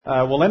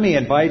Well, let me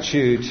invite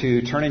you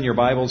to turn in your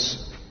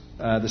Bibles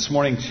this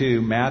morning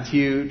to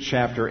Matthew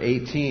chapter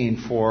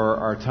 18 for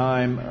our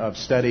time of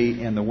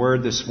study in the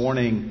Word this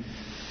morning.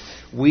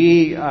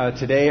 We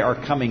today are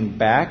coming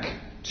back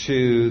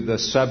to the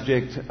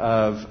subject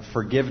of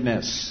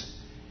forgiveness,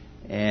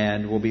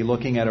 and we'll be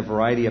looking at a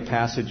variety of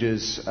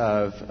passages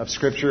of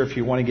Scripture. If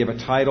you want to give a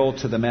title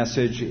to the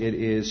message, it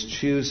is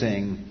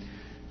Choosing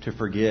to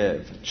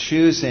Forgive.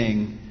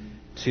 Choosing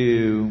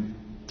to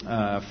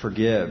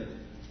forgive.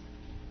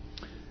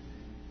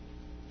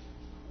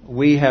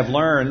 We have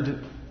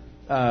learned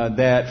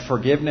that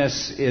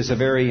forgiveness is a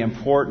very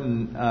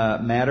important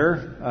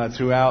matter.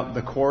 Throughout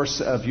the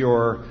course of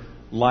your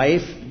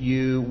life,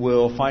 you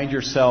will find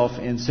yourself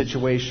in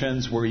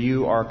situations where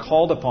you are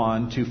called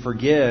upon to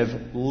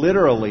forgive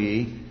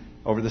literally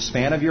over the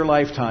span of your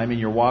lifetime in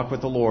your walk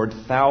with the Lord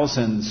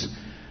thousands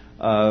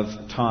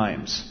of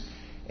times.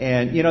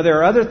 And, you know, there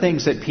are other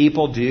things that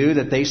people do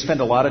that they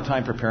spend a lot of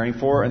time preparing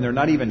for, and they're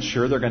not even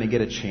sure they're going to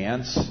get a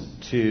chance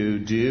to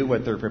do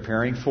what they're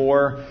preparing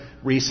for.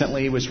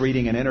 Recently was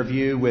reading an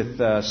interview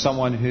with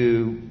someone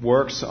who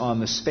works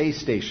on the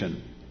space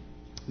station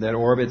that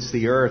orbits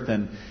the Earth,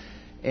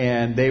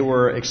 and they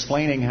were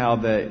explaining how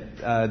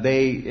that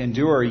they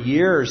endure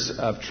years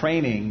of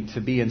training to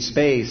be in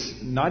space,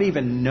 not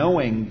even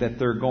knowing that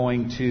they're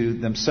going to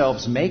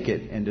themselves make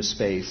it into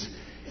space.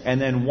 And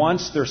then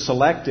once they're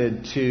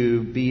selected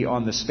to be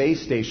on the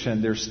space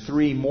station, there's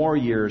 3 more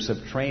years of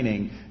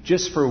training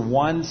just for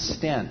one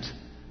stint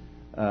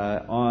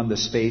on the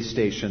space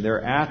station.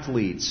 They're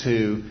athletes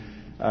who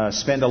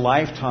spend a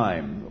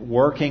lifetime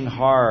working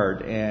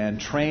hard and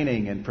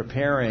training and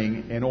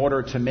preparing in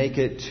order to make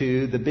it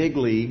to the big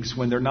leagues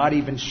when they're not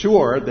even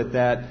sure that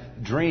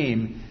that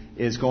dream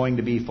is going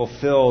to be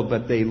fulfilled.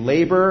 But they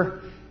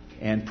labor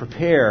and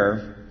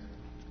prepare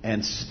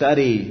and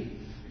study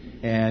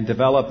and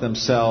develop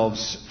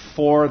themselves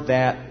for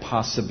that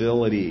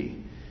possibility.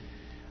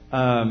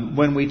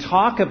 When we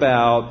talk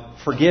about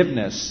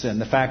forgiveness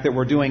and the fact that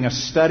we're doing a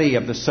study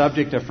of the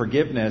subject of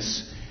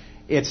forgiveness,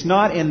 it's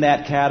not in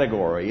that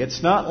category.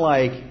 It's not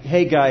like,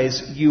 hey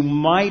guys, you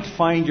might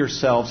find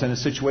yourselves in a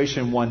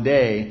situation one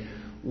day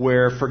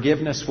where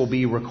forgiveness will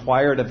be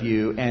required of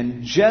you,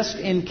 and just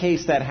in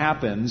case that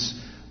happens,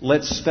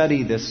 let's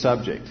study this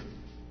subject.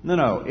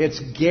 No, it's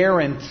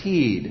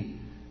guaranteed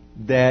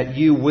that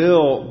you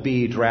will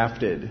be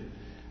drafted.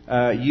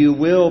 You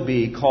will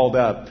be called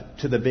up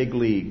to the big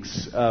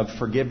leagues of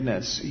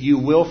forgiveness. You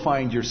will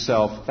find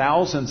yourself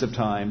thousands of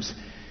times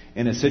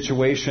in a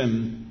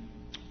situation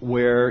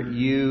where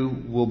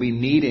you will be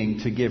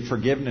needing to give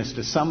forgiveness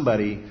to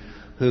somebody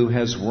who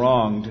has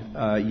wronged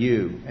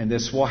you. And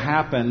this will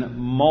happen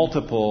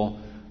multiple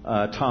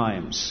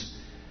times.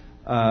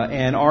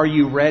 And are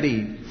you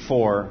ready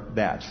for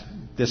that?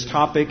 This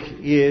topic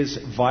is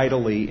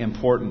vitally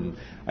important.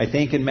 I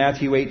think in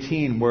Matthew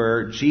 18,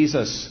 where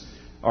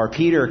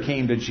Peter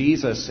came to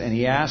Jesus and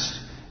he asked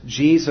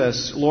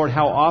Jesus, Lord,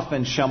 how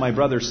often shall my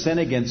brother sin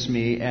against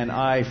me and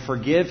I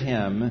forgive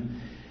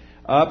him?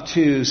 Up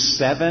to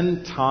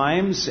 7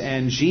 times.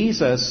 And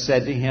Jesus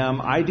said to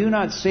him, I do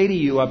not say to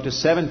you up to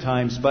 7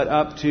 times, but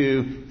up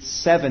to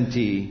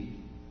 70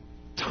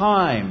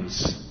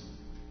 times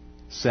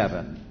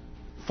 7.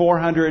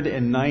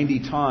 490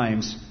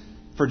 times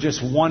for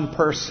just one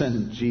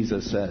person,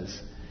 Jesus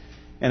says.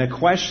 And a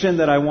question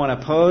that I want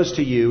to pose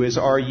to you is,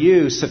 are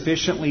you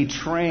sufficiently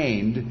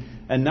trained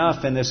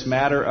enough in this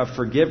matter of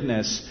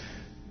forgiveness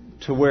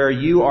to where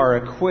you are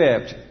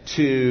equipped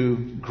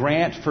to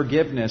grant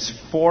forgiveness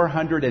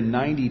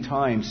 490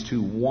 times to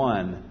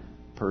one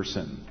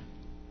person?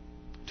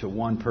 To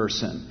one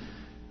person.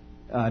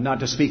 Not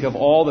to speak of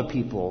all the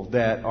people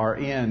that are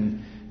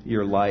in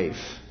your life.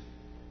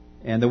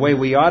 And the way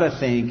we ought to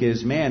think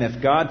is, man,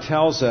 if God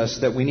tells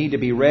us that we need to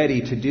be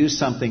ready to do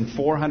something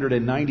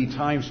 490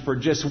 times for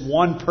just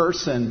one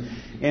person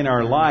in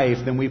our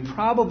life, then we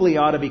probably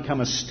ought to become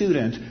a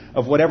student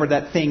of whatever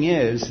that thing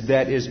is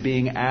that is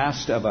being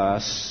asked of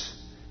us,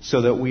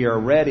 so that we are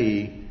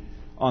ready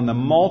on the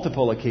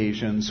multiple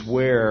occasions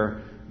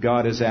where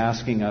God is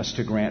asking us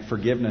to grant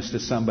forgiveness to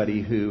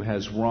somebody who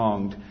has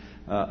wronged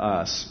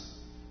us.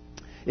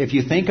 If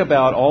you think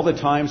about all the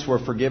times where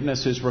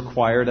forgiveness is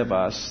required of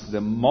us,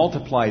 the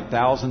multiplied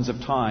thousands of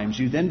times,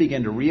 you then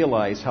begin to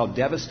realize how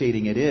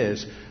devastating it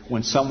is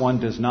when someone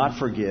does not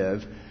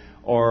forgive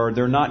or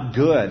they're not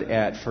good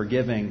at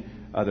forgiving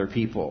other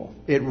people.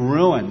 It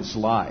ruins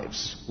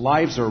lives.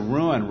 Lives are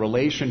ruined.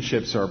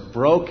 Relationships are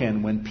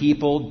broken when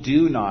people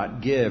do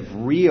not give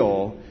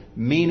real,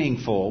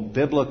 meaningful,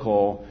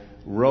 biblical,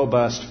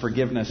 robust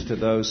forgiveness to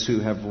those who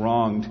have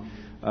wronged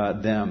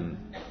them.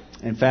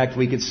 In fact,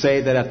 we could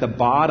say that at the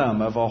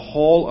bottom of a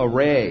whole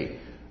array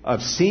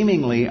of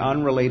seemingly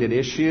unrelated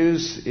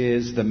issues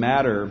is the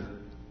matter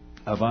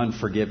of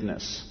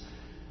unforgiveness.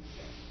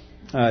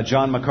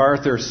 John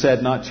MacArthur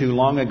said not too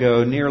long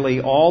ago,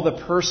 nearly all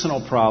the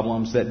personal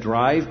problems that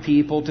drive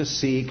people to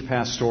seek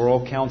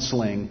pastoral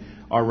counseling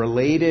are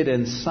related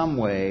in some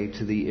way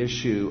to the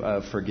issue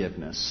of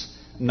forgiveness.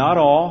 Not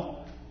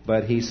all,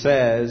 but he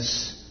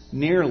says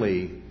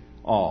nearly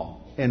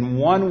all. In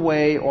one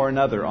way or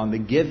another, on the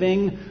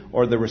giving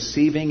or the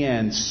receiving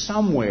end,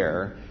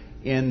 somewhere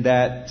in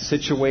that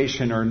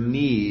situation or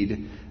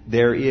need,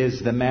 there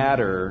is the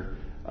matter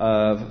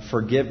of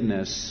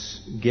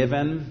forgiveness,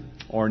 given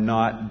or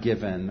not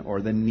given,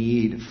 or the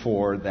need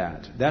for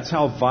that. That's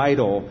how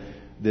vital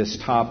this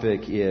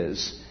topic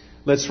is.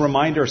 Let's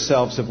remind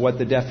ourselves of what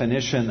the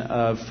definition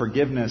of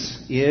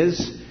forgiveness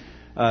is.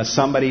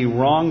 Somebody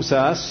wrongs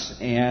us,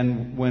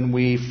 and when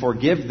we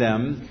forgive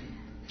them,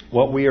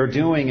 what we are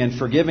doing in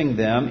forgiving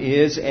them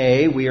is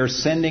we are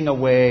sending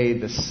away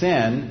the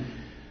sin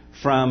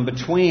from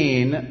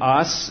between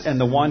us and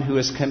the one who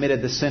has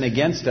committed the sin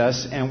against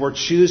us, and we're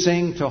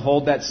choosing to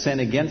hold that sin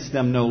against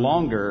them no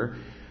longer.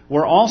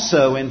 We're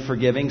also, in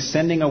forgiving,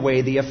 sending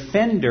away the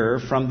offender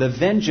from the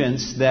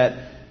vengeance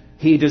that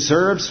he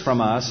deserves from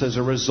us as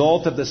a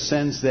result of the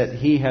sins that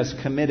he has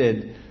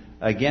committed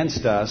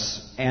against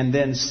us. And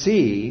then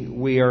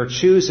we are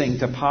choosing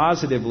to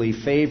positively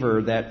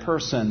favor that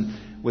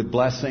person with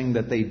blessing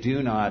that they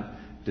do not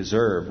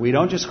deserve. We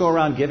don't just go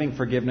around giving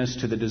forgiveness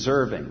to the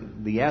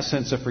deserving. The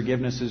essence of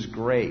forgiveness is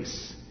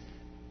grace.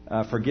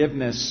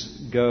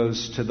 Forgiveness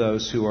goes to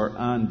those who are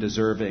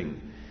undeserving.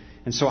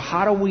 And so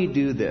how do we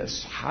do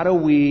this? How do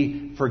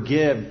we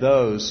forgive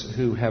those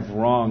who have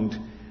wronged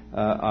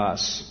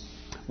us?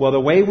 Well, the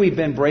way we've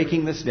been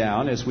breaking this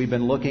down is we've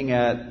been looking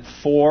at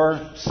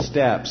 4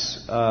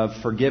 steps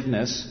of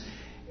forgiveness.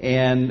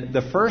 And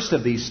the first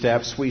of these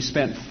steps we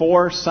spent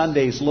 4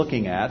 Sundays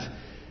looking at.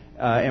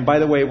 And by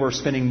the way, we're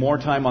spending more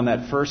time on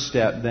that first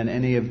step than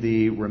any of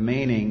the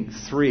remaining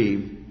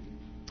 3.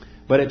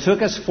 But it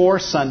took us 4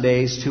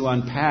 Sundays to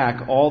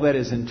unpack all that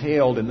is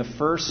entailed in the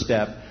first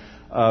step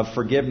of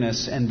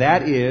forgiveness. And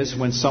that is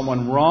when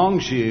someone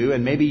wrongs you,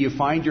 and maybe you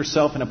find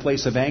yourself in a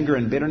place of anger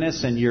and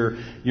bitterness, and you're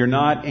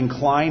not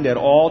inclined at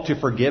all to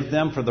forgive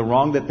them for the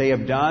wrong that they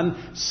have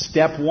done.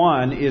 Step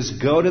 1 is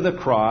go to the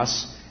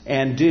cross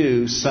and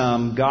do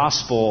some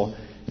gospel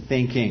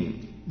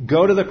thinking.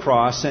 Go to the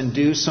cross and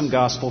do some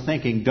gospel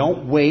thinking.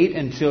 Don't wait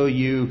until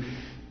you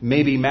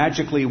maybe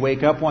magically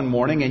wake up one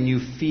morning and you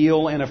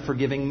feel in a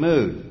forgiving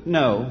mood.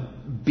 No,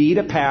 beat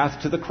a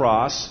path to the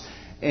cross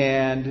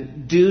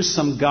and do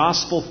some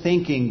gospel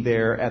thinking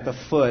there at the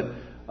foot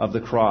of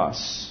the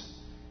cross.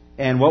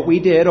 And what we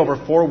did over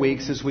 4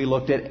 weeks is we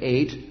looked at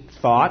 8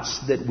 thoughts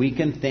that we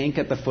can think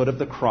at the foot of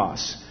the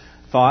cross.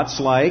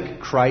 Thoughts like,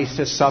 Christ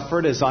has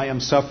suffered as I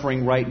am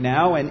suffering right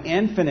now, and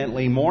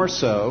infinitely more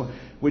so,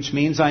 which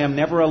means I am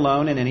never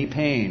alone in any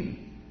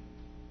pain.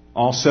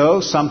 Also,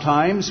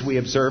 sometimes we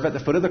observe at the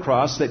foot of the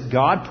cross that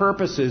God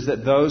purposes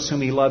that those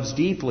whom He loves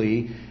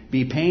deeply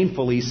be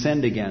painfully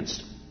sinned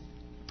against.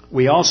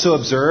 We also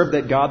observe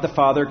that God the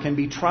Father can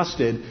be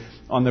trusted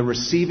on the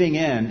receiving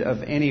end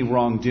of any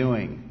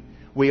wrongdoing.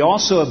 We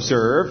also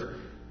observe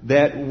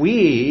that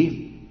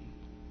we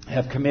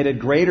have committed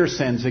greater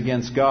sins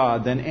against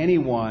God than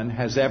anyone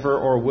has ever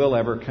or will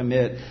ever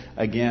commit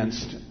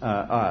against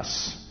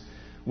us.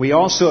 We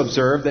also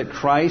observe that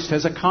Christ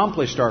has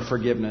accomplished our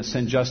forgiveness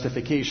and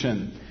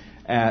justification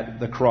at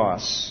the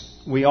cross.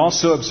 We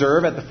also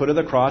observe at the foot of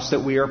the cross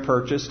that we are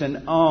purchased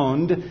and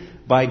owned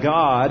by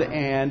God,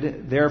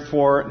 and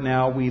therefore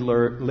now we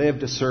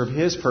live to serve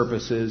His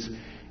purposes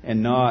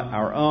and not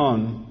our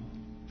own.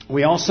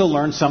 We also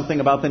learn something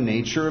about the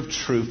nature of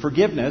true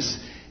forgiveness,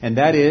 and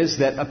that is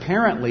that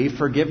apparently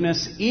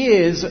forgiveness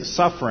is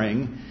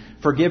suffering,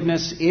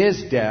 forgiveness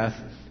is death,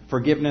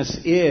 forgiveness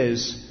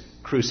is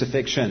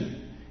crucifixion.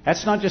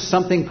 That's not just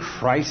something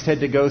Christ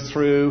had to go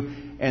through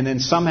and then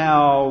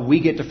somehow we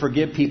get to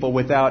forgive people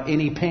without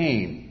any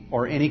pain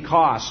or any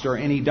cost or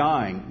any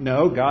dying.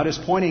 No, God is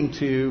pointing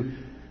to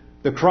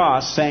the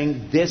cross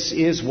saying this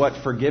is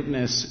what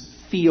forgiveness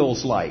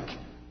feels like.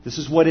 This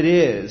is what it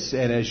is.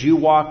 And as you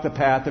walk the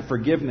path of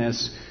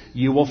forgiveness,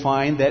 you will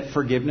find that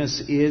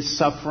forgiveness is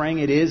suffering,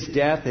 it is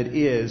death, it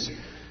is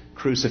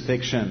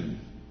crucifixion.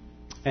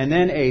 And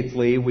then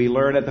eighthly, we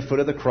learn at the foot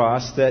of the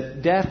cross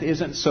that death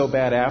isn't so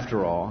bad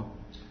after all.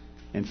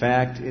 In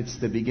fact, it's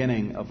the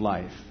beginning of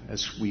life.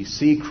 As we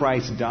see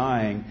Christ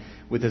dying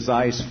with His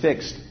eyes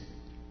fixed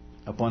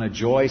upon a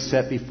joy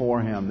set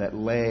before Him that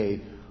lay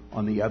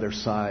on the other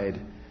side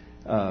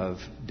of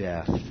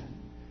death.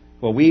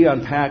 Well, we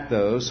unpack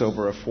those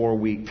over a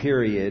 4-week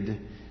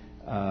period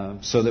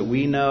so that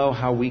we know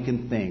how we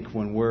can think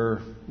when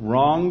we're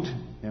wronged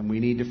and we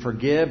need to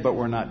forgive, but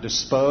we're not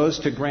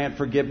disposed to grant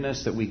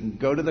forgiveness, that we can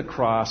go to the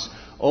cross,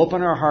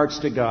 open our hearts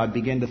to God,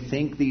 begin to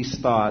think these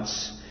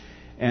thoughts,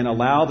 and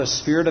allow the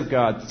Spirit of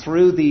God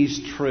through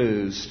these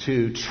truths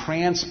to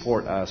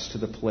transport us to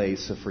the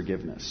place of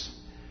forgiveness.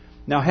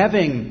 Now,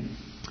 having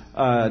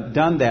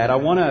done that, I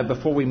want to,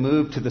 before we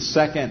move to the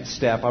second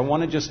step, I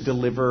want to just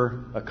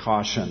deliver a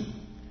caution.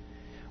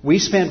 We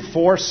spent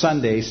 4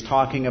 Sundays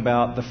talking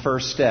about the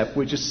first step,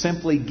 which is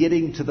simply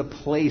getting to the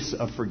place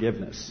of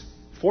forgiveness.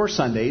 4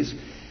 Sundays.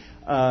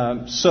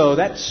 So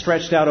that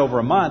stretched out over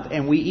a month,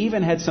 and we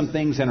even had some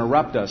things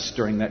interrupt us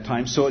during that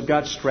time, so it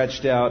got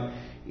stretched out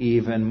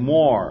even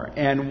more.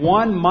 And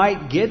one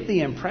might get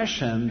the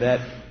impression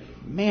that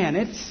man,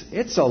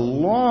 it's a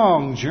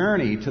long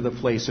journey to the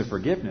place of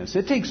forgiveness.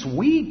 It takes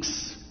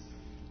weeks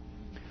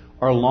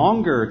or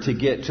longer to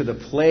get to the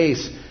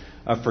place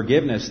of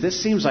forgiveness.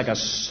 This seems like a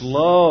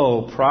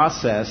slow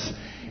process.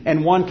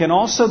 And one can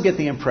also get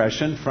the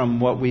impression from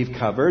what we've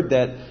covered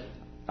that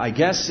I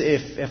guess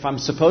if I'm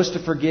supposed to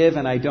forgive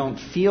and I don't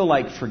feel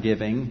like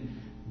forgiving,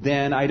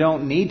 then I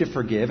don't need to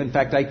forgive. In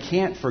fact, I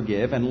can't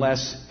forgive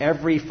unless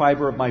every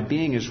fiber of my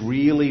being is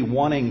really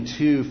wanting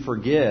to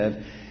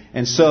forgive.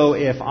 And so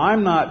if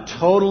I'm not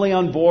totally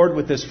on board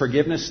with this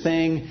forgiveness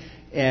thing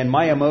and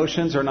my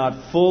emotions are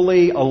not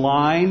fully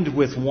aligned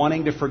with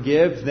wanting to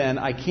forgive, then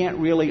I can't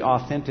really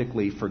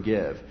authentically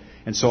forgive.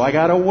 And so I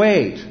got to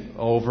wait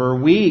over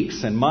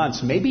weeks and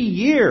months, maybe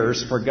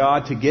years, for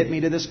God to get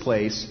me to this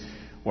place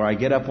where I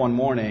get up one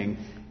morning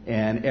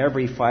and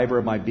every fiber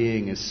of my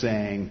being is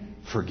saying,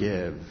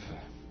 forgive.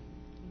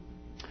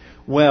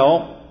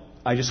 Well,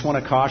 I just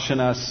want to caution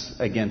us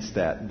against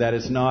that. That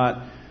is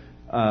not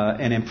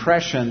an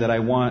impression that I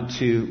want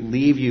to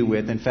leave you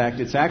with. In fact,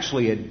 it's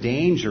actually a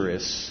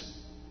dangerous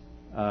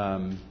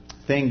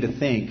thing to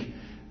think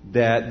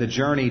that the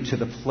journey to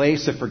the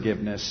place of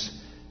forgiveness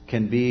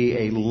can be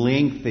a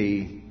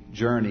lengthy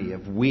journey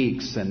of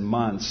weeks and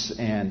months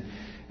and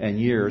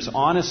years.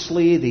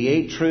 Honestly, the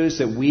 8 truths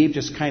that we've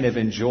just kind of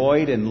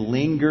enjoyed and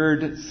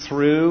lingered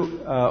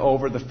through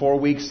over the 4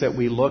 weeks that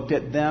we looked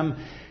at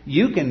them,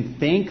 you can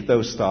think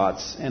those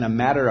thoughts in a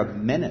matter of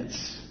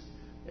minutes,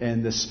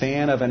 in the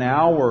span of an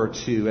hour or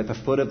two at the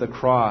foot of the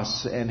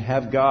cross, and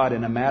have God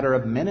in a matter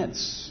of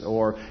minutes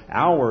or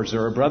hours,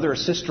 or a brother or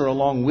sister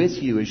along with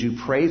you as you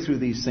pray through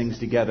these things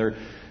together.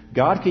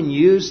 God can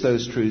use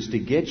those truths to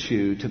get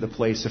you to the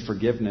place of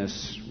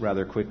forgiveness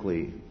rather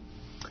quickly.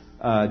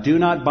 Do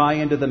not buy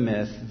into the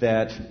myth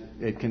that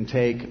it can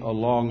take a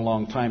long,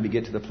 long time to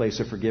get to the place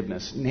of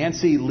forgiveness.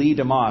 Nancy Lee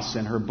DeMoss,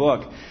 in her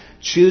book,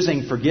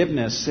 Choosing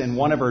Forgiveness, in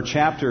one of her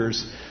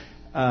chapters,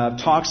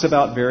 talks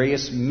about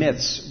various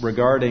myths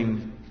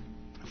regarding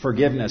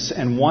forgiveness.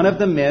 And one of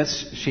the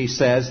myths, she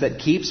says, that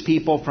keeps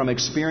people from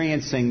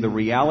experiencing the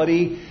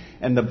reality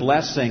and the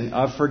blessing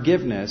of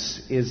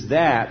forgiveness is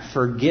that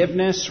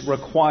forgiveness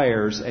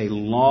requires a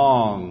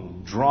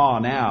long,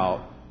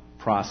 drawn-out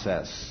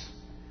process.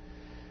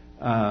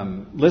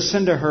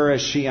 Listen to her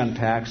as she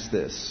unpacks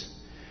this.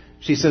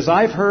 She says,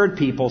 I've heard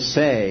people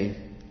say,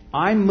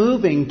 I'm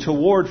moving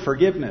toward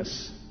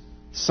forgiveness,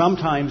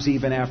 sometimes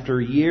even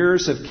after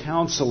years of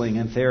counseling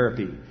and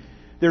therapy.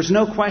 There's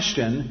no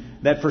question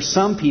that for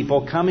some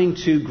people, coming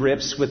to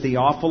grips with the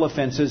awful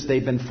offenses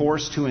they've been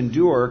forced to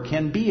endure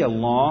can be a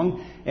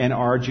long and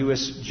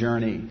arduous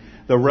journey.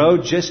 The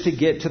road just to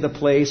get to the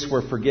place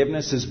where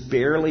forgiveness is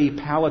barely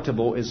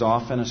palatable is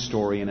often a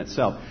story in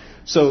itself.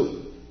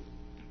 So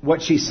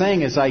what she's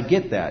saying is, I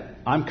get that.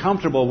 I'm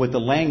comfortable with the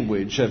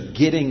language of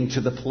getting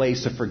to the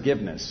place of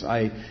forgiveness.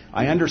 I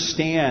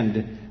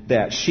understand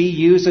that. She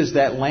uses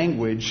that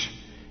language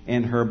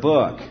in her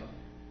book,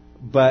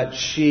 but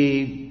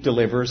she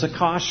delivers a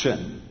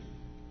caution.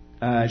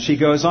 She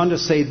goes on to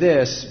say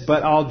this,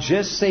 but I'll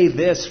just say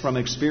this from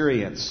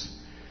experience.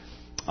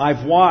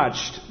 I've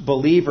watched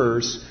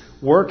believers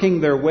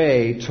working their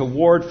way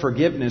toward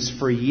forgiveness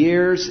for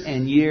years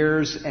and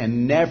years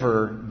and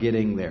never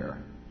getting there.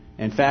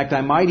 In fact, I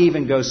might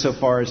even go so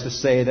far as to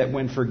say that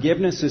when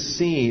forgiveness is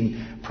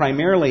seen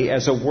primarily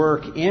as a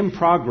work in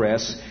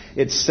progress,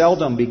 it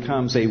seldom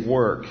becomes a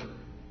work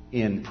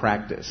in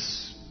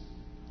practice.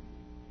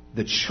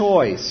 The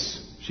choice,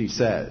 she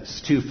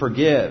says, to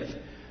forgive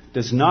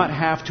does not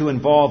have to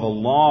involve a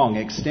long,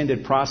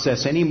 extended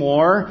process any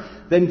more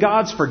than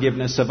God's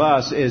forgiveness of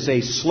us is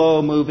a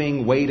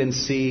slow-moving,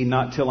 wait-and-see,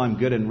 not till I'm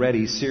good and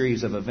ready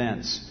series of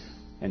events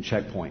and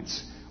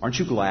checkpoints. Aren't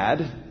you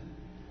glad?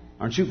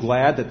 Aren't you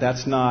glad that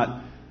that's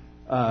not,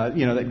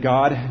 that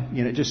God,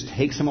 it just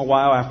takes Him a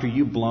while after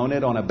you've blown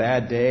it on a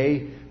bad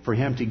day for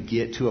Him to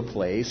get to a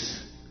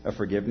place of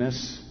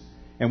forgiveness?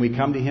 And we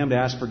come to Him to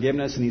ask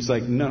forgiveness, and He's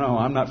like, no,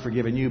 I'm not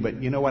forgiving you,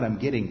 but you know what? I'm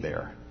getting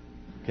there.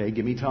 Okay,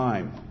 give me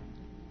time.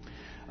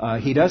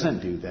 He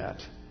doesn't do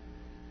that.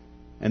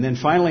 And then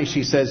finally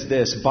she says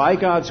this, by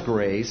God's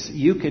grace,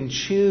 you can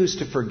choose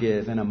to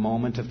forgive in a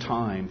moment of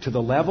time to the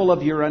level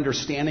of your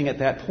understanding at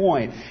that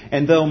point.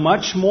 And though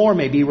much more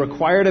may be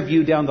required of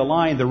you down the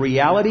line, the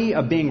reality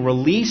of being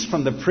released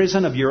from the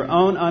prison of your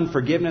own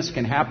unforgiveness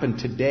can happen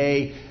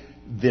today,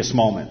 this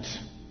moment.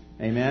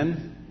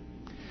 Amen?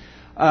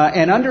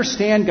 And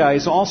understand,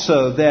 guys,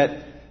 also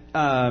that,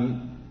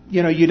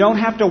 you don't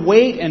have to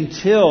wait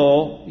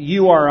until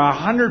you are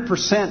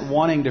 100%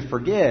 wanting to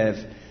forgive.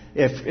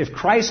 If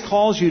Christ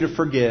calls you to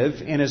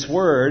forgive in His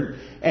Word,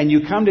 and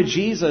you come to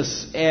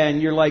Jesus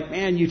and you're like,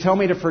 man, you tell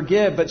me to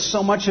forgive, but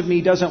so much of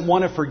me doesn't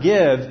want to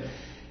forgive.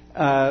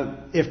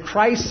 If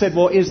Christ said,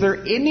 well, is there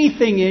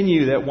anything in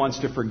you that wants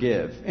to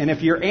forgive? And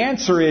if your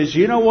answer is,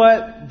 you know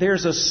what,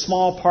 there's a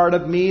small part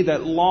of me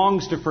that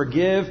longs to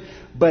forgive,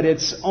 but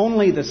it's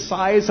only the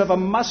size of a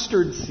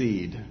mustard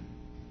seed,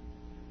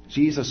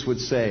 Jesus would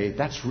say,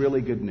 that's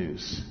really good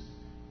news.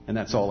 And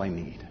that's all I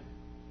need.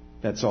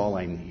 That's all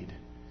I need.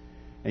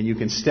 And you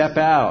can step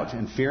out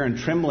in fear and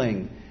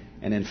trembling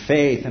and in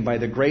faith, and by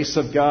the grace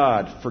of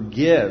God,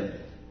 forgive.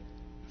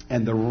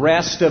 And the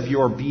rest of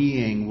your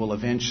being will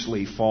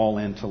eventually fall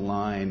into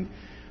line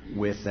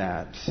with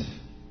that.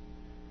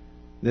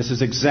 This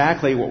is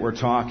exactly what we're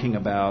talking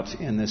about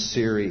in this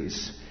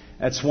series.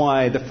 That's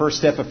why the first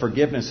step of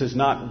forgiveness is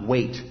not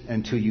wait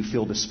until you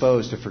feel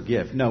disposed to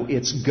forgive. No,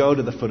 it's go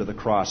to the foot of the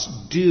cross.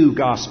 Do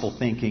gospel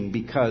thinking,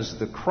 because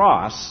the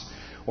cross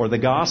or the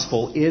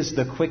gospel is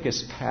the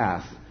quickest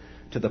path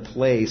to the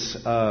place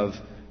of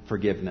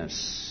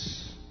forgiveness.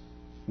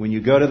 When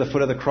you go to the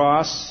foot of the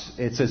cross,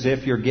 it's as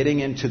if you're getting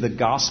into the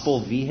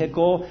gospel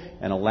vehicle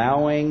and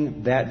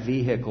allowing that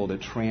vehicle to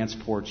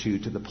transport you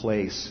to the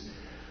place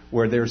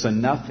where there's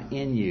enough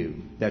in you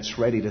that's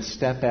ready to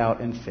step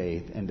out in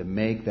faith and to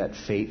make that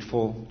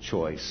fateful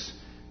choice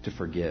to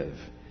forgive.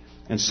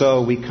 And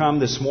so we come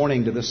this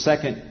morning to the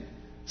second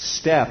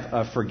step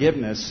of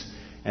forgiveness,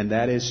 and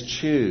that is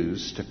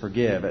choose to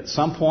forgive. At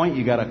some point,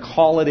 you got to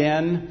call it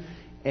in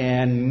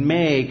and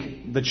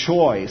make the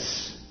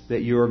choice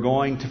that you are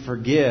going to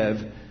forgive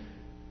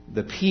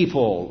the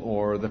people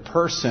or the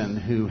person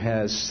who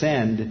has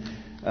sinned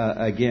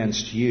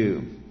against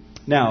you.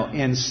 Now,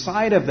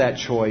 inside of that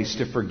choice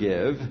to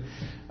forgive,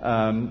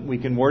 we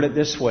can word it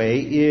this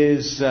way,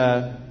 is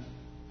a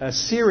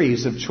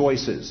series of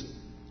choices.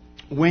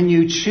 When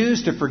you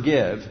choose to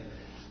forgive,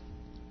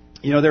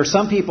 there are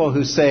some people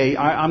who say,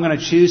 I'm going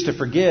to choose to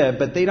forgive,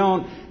 but they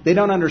don't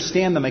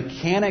understand the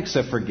mechanics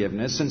of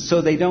forgiveness, and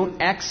so they don't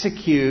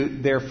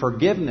execute their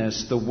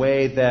forgiveness the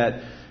way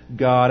that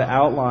God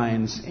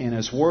outlines in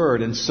His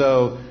Word, and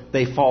so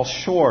they fall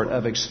short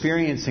of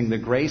experiencing the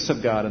grace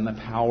of God and the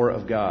power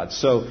of God.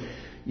 So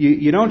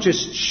you don't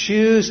just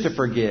choose to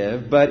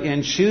forgive, but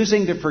in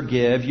choosing to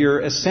forgive, you're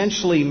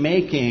essentially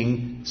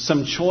making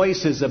some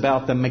choices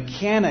about the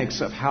mechanics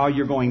of how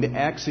you're going to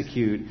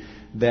execute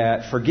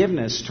that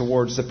forgiveness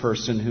towards the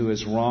person who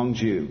has wronged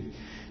you.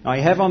 Now,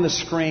 I have on the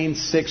screen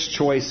 6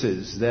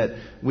 choices that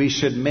we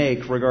should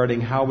make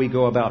regarding how we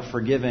go about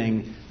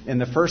forgiving. In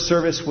the first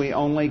service, we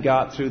only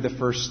got through the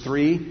first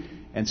 3,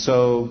 and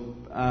so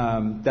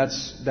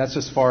that's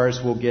as far as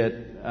we'll get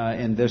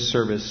in this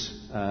service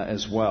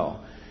as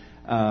well.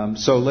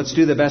 So let's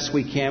do the best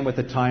we can with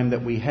the time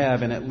that we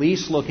have, and at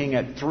least looking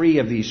at 3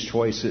 of these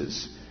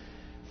choices.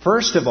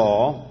 First of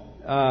all,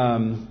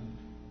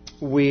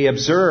 we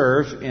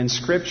observe in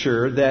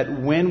Scripture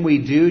that when we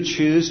do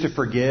choose to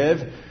forgive,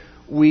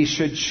 we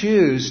should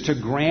choose to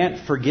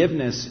grant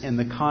forgiveness in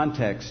the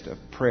context of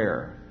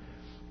prayer.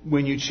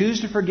 When you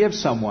choose to forgive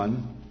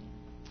someone,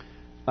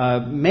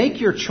 make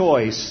your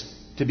choice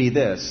to be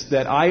this,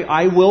 that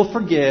I will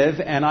forgive,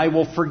 and I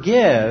will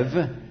forgive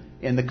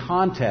in the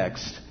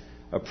context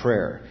of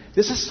prayer.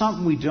 This is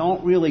something we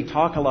don't really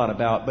talk a lot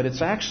about, but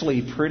it's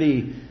actually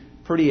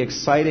pretty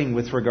exciting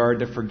with regard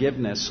to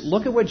forgiveness.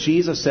 Look at what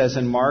Jesus says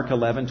in Mark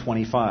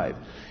 11:25.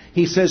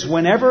 He says,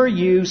 whenever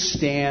you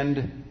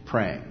stand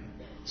praying.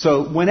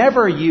 So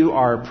whenever you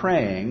are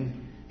praying,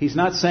 He's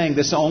not saying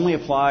this only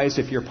applies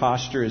if your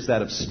posture is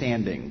that of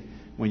standing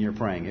when you're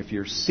praying. If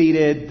you're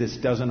seated, this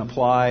doesn't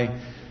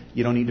apply.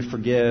 You don't need to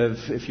forgive.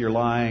 If you're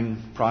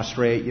lying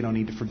prostrate, you don't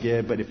need to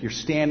forgive. But if you're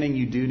standing,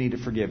 you do need to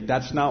forgive.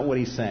 That's not what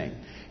He's saying.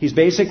 He's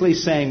basically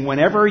saying,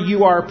 whenever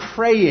you are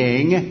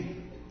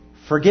praying,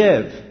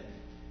 forgive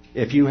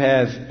if you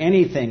have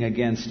anything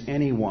against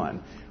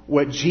anyone.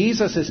 What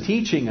Jesus is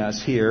teaching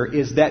us here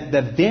is that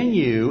the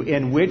venue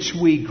in which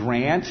we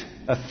grant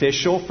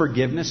official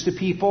forgiveness to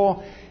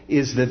people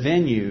is the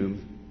venue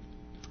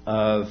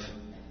of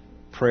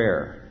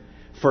prayer.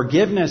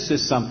 Forgiveness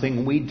is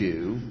something we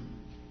do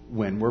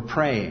when we're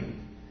praying.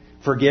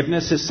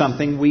 Forgiveness is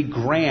something we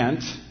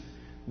grant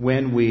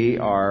when we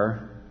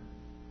are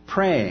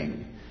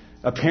praying.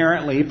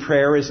 Apparently,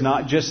 prayer is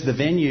not just the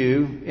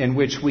venue in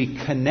which we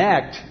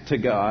connect to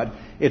God,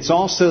 it's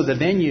also the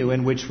venue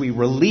in which we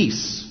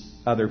release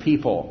other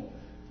people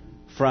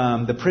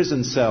from the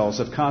prison cells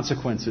of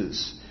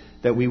consequences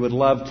that we would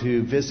love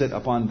to visit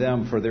upon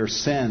them for their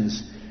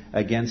sins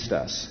against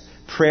us.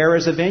 Prayer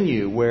is a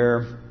venue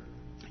where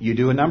you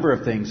do a number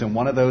of things, and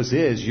one of those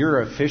is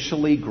you're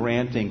officially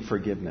granting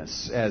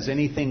forgiveness as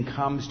anything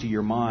comes to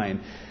your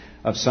mind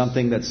of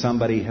something that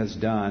somebody has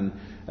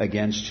done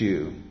against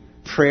you.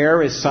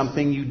 Prayer is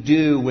something you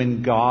do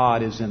when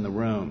God is in the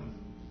room.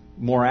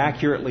 More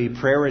accurately,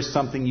 prayer is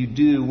something you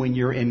do when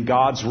you're in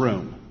God's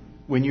room,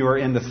 when you are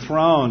in the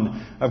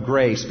throne of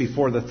grace,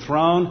 before the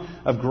throne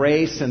of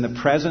grace in the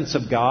presence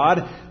of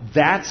God.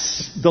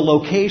 That's the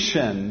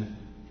location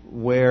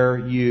where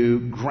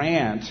you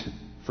grant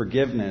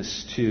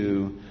forgiveness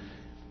to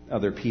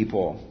other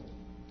people.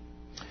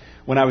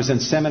 When I was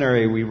in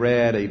seminary, we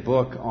read a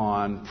book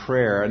on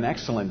prayer, an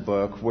excellent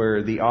book,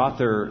 where the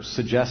author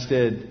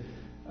suggested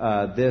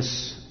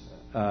this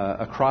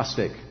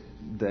acrostic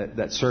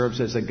that serves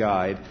as a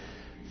guide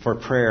for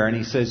prayer. And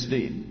he says,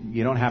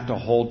 you don't have to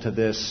hold to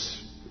this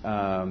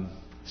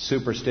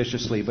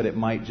superstitiously, but it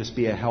might just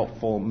be a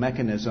helpful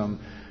mechanism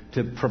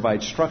to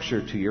provide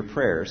structure to your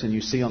prayers. And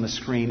you see on the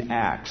screen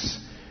Acts.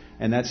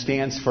 And that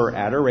stands for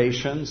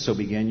adoration. So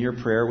begin your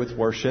prayer with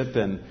worship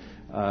and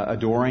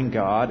adoring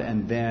God,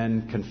 and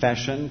then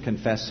confession,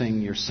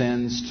 confessing your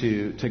sins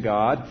to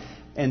God.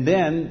 And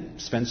then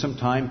spend some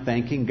time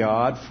thanking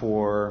God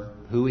for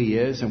who He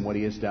is and what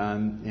He has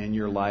done in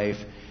your life.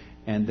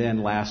 And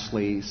then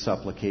lastly,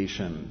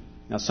 supplication.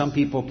 Now, some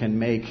people can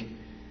make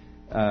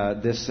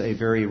this a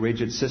very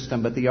rigid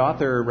system, but the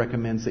author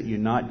recommends that you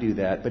not do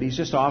that. But he's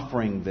just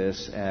offering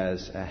this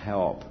as a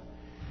help.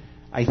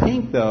 I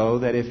think, though,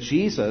 that if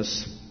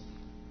Jesus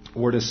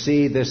were to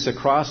see this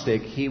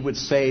acrostic, he would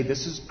say,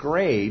 this is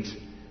great,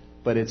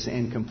 but it's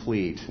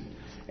incomplete.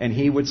 And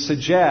he would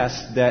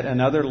suggest that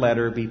another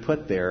letter be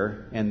put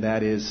there, and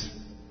that is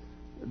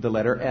the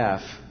letter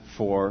F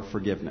for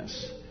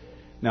forgiveness.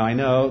 Now, I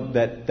know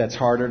that that's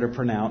harder to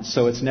pronounce,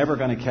 so it's never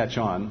going to catch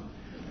on.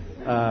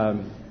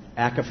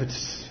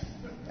 Akaphates.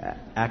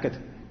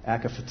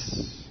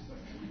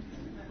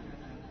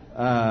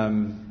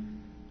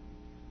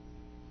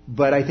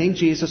 But I think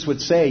Jesus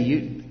would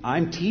say,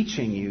 I'm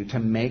teaching you to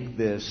make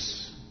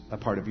this a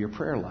part of your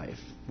prayer life.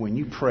 When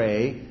you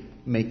pray,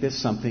 make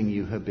this something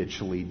you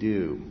habitually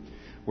do,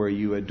 where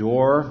you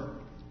adore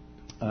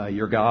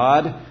your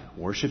God,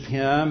 worship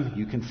Him,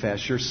 you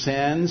confess your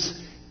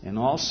sins, and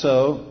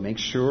also make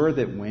sure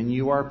that when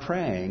you are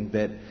praying,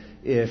 that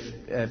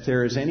if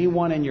there is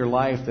anyone in your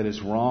life that has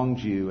wronged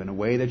you in a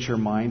way that you're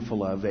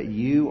mindful of, that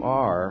you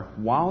are,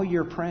 while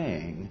you're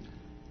praying,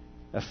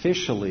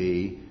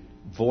 officially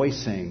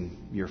voicing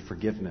your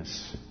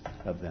forgiveness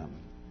of them.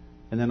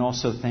 And then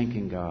also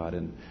thanking God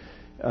and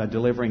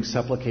delivering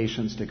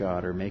supplications to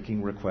God or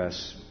making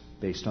requests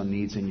based on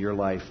needs in your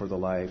life or the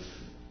life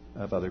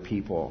of other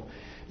people.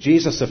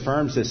 Jesus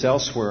affirms this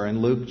elsewhere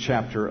in Luke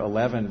chapter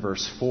 11,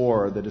 verse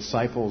 4. The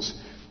disciples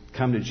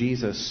come to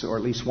Jesus, or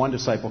at least one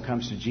disciple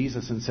comes to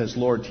Jesus and says,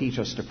 Lord, teach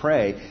us to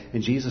pray.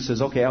 And Jesus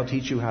says, okay, I'll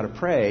teach you how to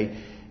pray.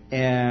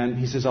 And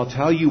he says, I'll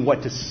tell you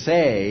what to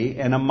say.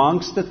 And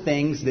amongst the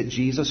things that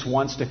Jesus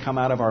wants to come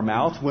out of our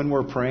mouth when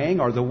we're praying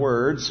are the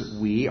words,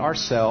 we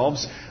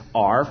ourselves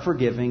are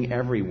forgiving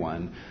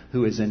everyone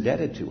who is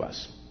indebted to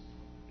us.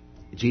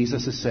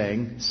 Jesus is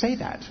saying, say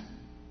that.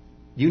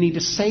 You need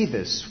to say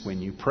this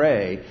when you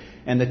pray.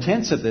 And the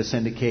tense of this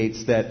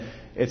indicates that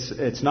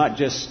it's not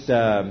just,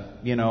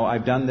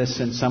 I've done this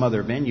in some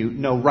other venue.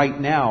 No, right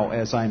now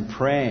as I'm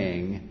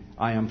praying,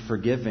 I am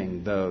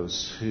forgiving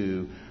those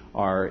who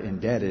are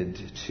indebted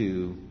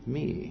to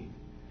me.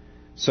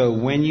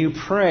 So when you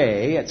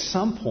pray, at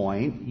some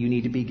point, you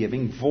need to be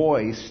giving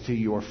voice to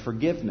your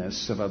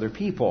forgiveness of other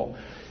people.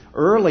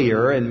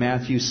 Earlier in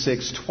Matthew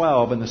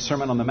 6:12, in the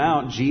Sermon on the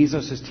Mount,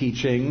 Jesus is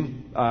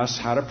teaching us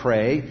how to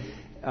pray.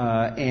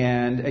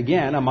 And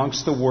again,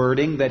 amongst the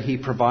wording that He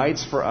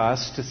provides for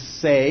us to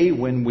say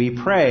when we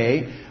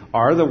pray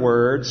are the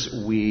words,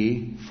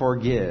 we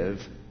forgive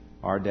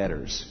our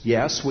debtors.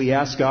 Yes, we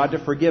ask God to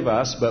forgive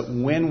us, but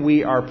when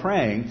we are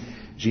praying,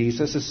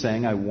 Jesus is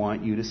saying, I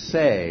want you to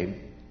say,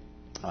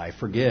 I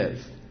forgive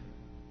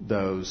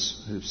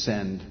those who've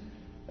sinned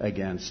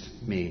against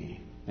me.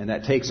 And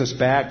that takes us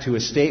back to a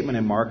statement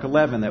in Mark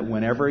 11 that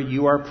whenever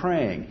you are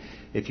praying,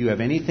 if you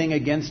have anything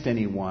against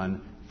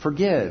anyone,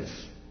 forgive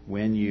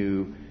when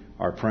you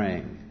are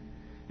praying.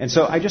 And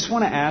so I just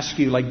want to ask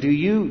you, do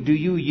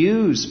you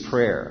use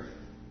prayer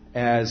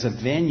as a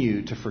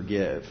venue to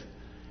forgive?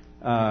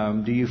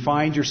 Do you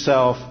find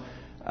yourself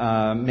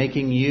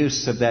making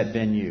use of that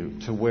venue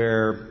to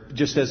where,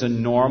 just as a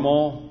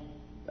normal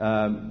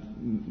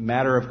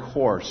matter of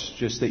course,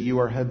 just that you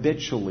are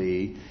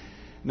habitually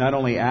not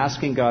only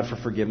asking God for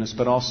forgiveness,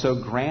 but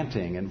also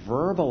granting and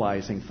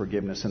verbalizing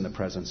forgiveness in the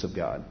presence of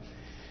God?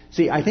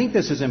 See, I think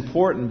this is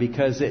important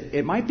because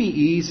it might be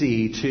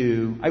easy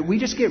we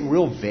just get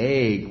real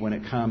vague when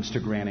it comes to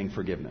granting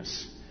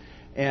forgiveness.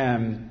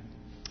 And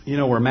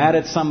we're mad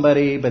at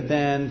somebody, but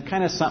then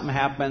kind of something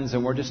happens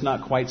and we're just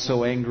not quite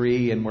so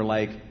angry and we're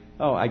like,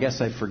 oh, I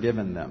guess I've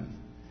forgiven them.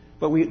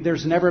 But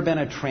there's never been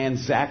a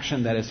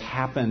transaction that has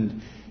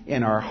happened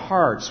in our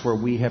hearts where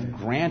we have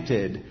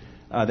granted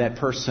that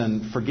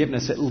person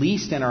forgiveness, at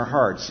least in our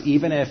hearts.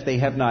 Even if they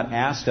have not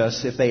asked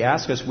us, if they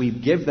ask us, we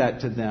give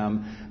that to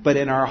them. But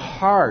in our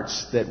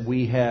hearts that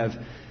we have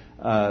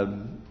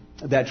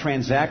that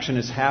transaction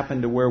has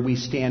happened to where we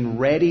stand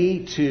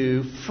ready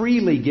to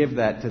freely give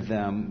that to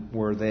them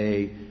were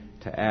they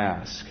to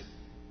ask.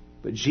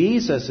 But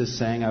Jesus is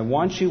saying, I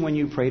want you when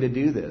you pray to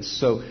do this.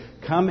 So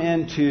come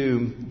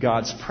into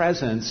God's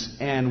presence,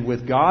 and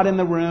with God in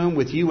the room,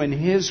 with you in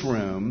His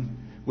room,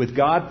 with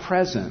God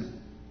present,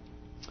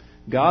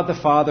 God the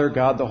Father,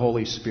 God the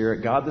Holy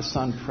Spirit, God the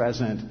Son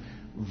present,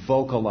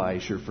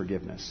 vocalize your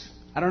forgiveness.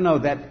 I don't know,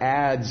 that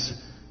adds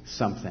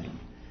something.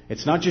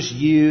 It's not just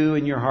you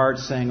in your heart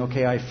saying,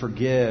 okay, I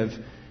forgive.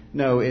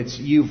 No, it's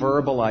you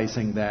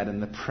verbalizing that in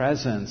the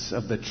presence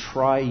of the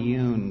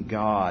triune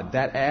God.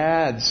 That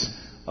adds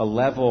a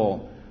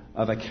level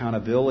of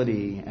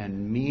accountability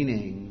and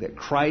meaning that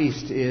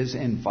Christ is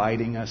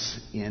inviting us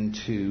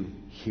into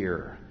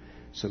here.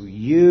 So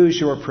use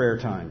your prayer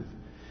time.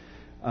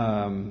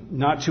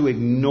 not to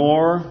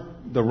ignore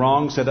the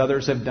wrongs that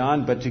others have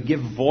done, but to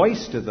give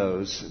voice to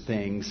those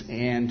things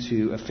and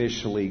to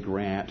officially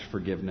grant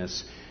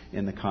forgiveness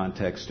in the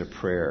context of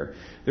prayer.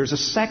 There's a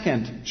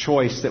second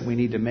choice that we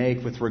need to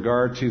make with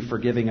regard to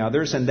forgiving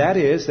others, and that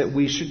is that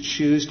we should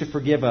choose to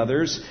forgive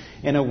others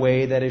in a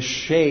way that is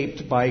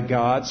shaped by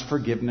God's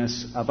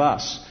forgiveness of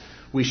us.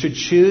 We should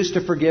choose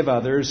to forgive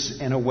others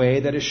in a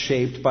way that is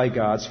shaped by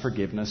God's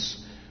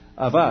forgiveness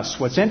of us.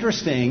 What's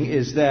interesting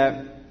is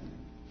that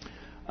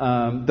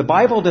the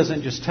Bible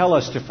doesn't just tell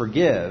us to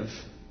forgive.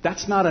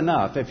 That's not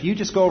enough. If you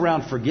just go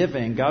around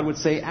forgiving, God would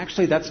say,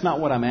 actually, that's not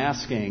what I'm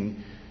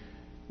asking.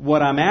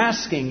 What I'm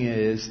asking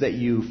is that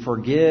you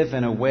forgive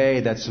in a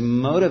way that's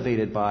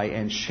motivated by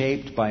and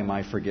shaped by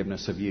my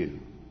forgiveness of you.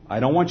 I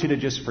don't want you to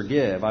just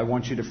forgive. I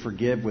want you to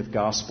forgive with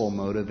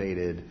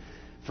gospel-motivated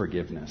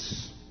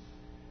forgiveness.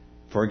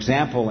 For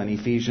example, in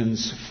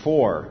Ephesians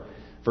 4,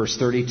 verse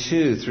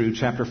 32 through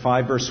chapter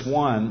 5, verse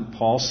 1,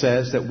 Paul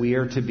says that we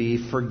are to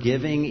be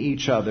forgiving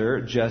each other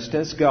just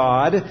as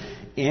God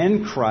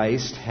in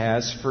Christ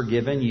has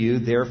forgiven you.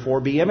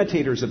 Therefore, be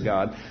imitators of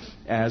God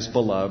as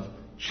beloved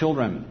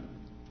children.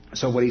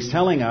 So what he's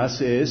telling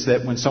us is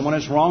that when someone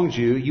has wronged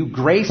you, you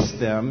grace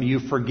them, you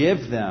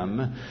forgive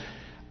them,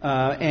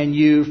 and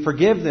you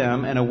forgive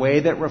them in a way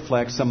that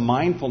reflects a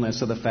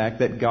mindfulness of the fact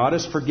that God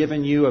has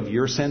forgiven you of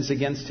your sins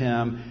against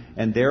Him,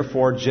 and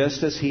therefore,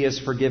 just as He has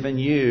forgiven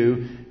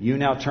you, you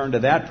now turn to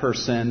that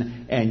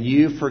person and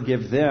you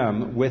forgive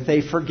them with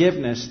a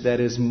forgiveness that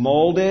is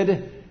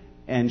molded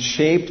and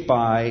shaped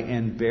by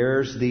and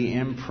bears the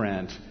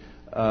imprint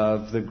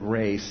of the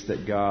grace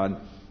that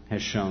God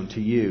has shown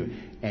to you.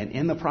 And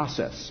in the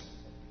process,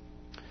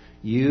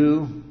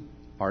 you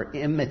are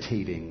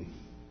imitating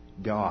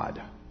God.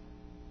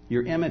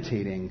 You're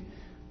imitating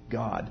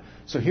God.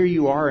 So here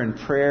you are in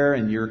prayer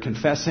and you're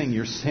confessing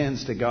your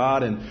sins to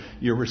God and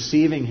you're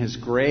receiving His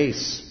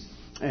grace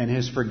and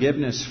His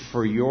forgiveness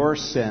for your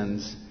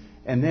sins.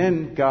 And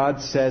then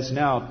God says,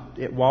 now,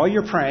 while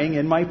you're praying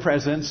in my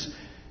presence,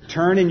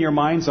 turn in your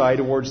mind's eye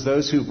towards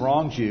those who've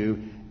wronged you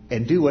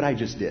and do what I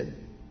just did.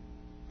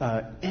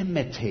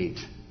 Imitate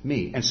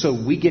me. And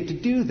so we get to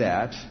do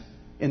that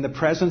in the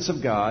presence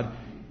of God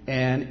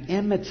and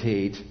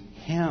imitate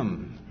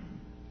Him.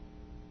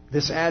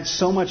 This adds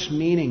so much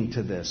meaning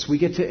to this. We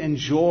get to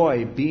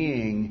enjoy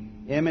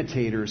being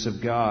imitators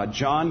of God.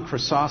 John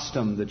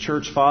Chrysostom, the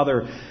church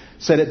father,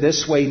 said it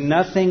this way: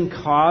 nothing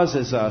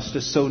causes us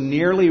to so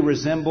nearly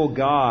resemble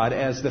God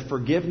as the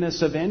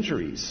forgiveness of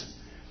injuries.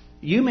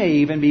 You may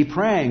even be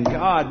praying,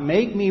 God,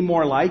 make me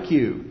more like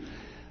you.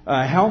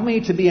 Help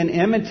me to be an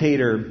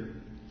imitator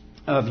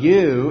of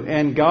you.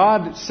 And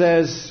God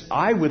says,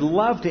 I would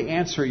love to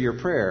answer your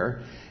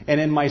prayer. And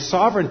in my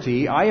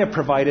sovereignty, I have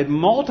provided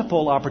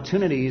multiple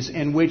opportunities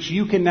in which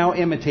you can now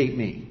imitate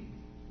me.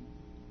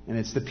 And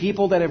it's the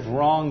people that have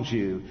wronged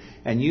you,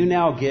 and you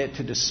now get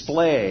to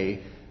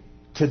display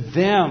to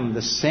them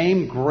the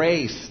same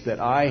grace that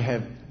I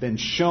have been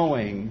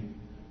showing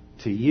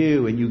to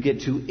you, and you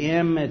get to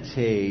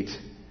imitate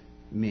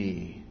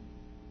me.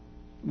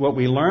 What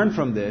we learn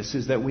from this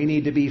is that we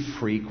need to be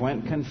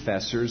frequent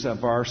confessors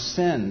of our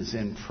sins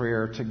in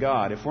prayer to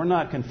God. If we're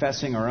not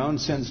confessing our own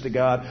sins to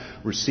God,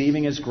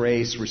 receiving His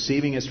grace,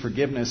 receiving His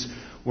forgiveness,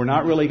 we're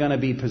not really going to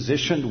be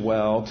positioned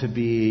well to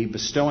be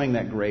bestowing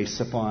that grace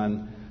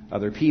upon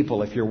other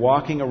people. If you're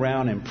walking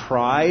around in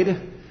pride,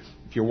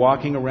 if you're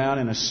walking around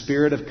in a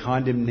spirit of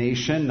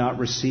condemnation, not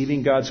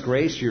receiving God's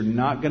grace, you're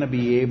not going to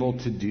be able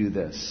to do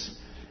this.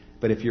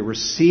 But if you're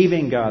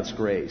receiving God's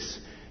grace,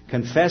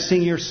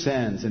 confessing your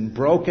sins and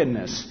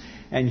brokenness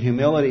and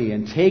humility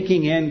and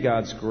taking in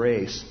God's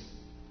grace,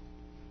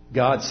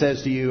 God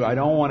says to you, I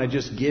don't want to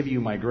just give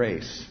you my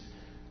grace.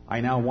 I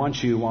now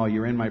want you, while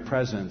you're in my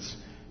presence,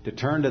 to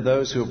turn to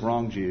those who have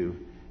wronged you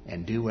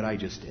and do what I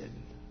just did.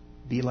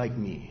 Be like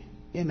me.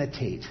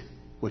 Imitate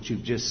what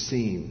you've just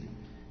seen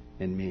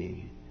in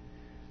me.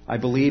 I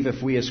believe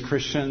if we as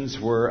Christians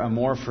were a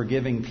more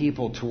forgiving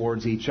people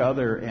towards each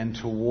other and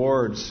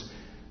towards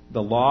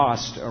the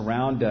lost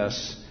around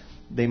us,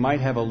 they might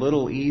have a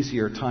little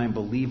easier time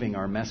believing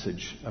our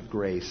message of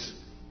grace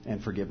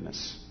and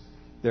forgiveness.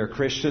 There are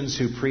Christians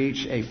who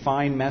preach a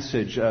fine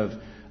message of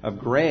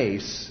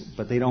grace,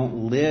 but they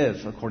don't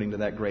live according to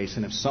that grace.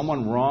 And if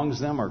someone wrongs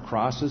them or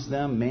crosses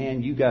them,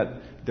 man, you got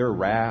their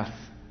wrath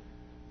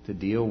to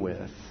deal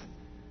with.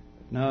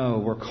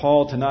 No, we're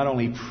called to not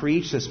only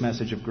preach this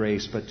message of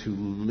grace, but to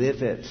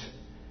live it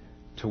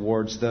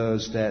towards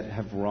those that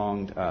have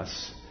wronged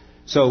us.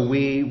 So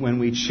when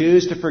we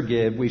choose to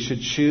forgive, we should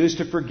choose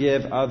to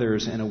forgive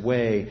others in a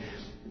way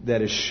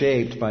that is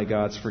shaped by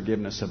God's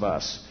forgiveness of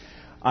us.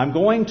 I'm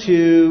going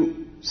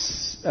to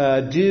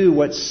do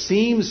what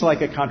seems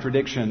like a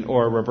contradiction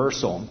or a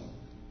reversal,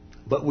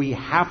 but we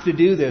have to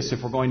do this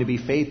if we're going to be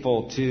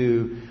faithful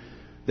to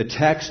the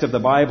text of the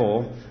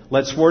Bible.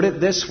 Let's word it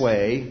this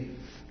way.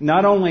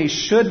 Not only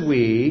should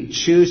we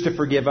choose to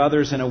forgive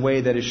others in a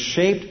way that is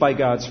shaped by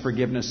God's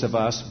forgiveness of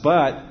us,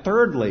 but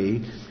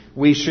thirdly,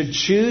 we should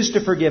choose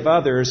to forgive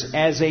others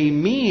as a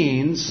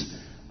means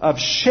of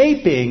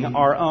shaping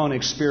our own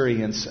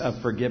experience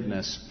of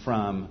forgiveness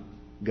from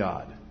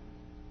God.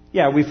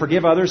 Yeah, we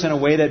forgive others in a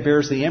way that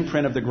bears the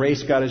imprint of the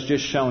grace God has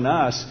just shown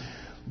us,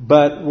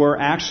 but we're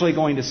actually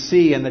going to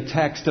see in the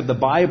text of the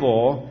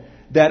Bible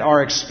that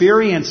our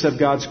experience of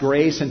God's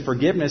grace and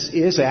forgiveness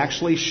is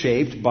actually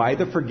shaped by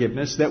the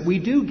forgiveness that we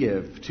do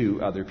give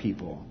to other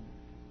people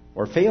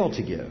or fail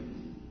to give.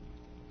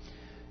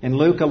 In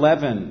Luke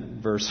 11,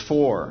 verse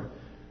 4,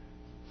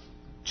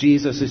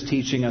 Jesus is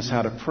teaching us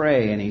how to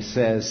pray, and he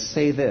says,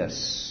 say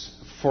this,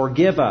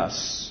 forgive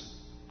us,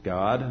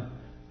 God,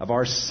 of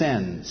our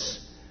sins,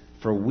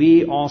 for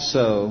we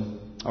ourselves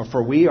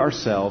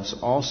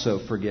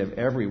also forgive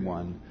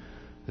everyone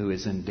who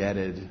is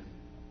indebted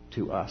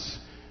to us.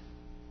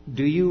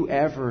 Do you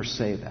ever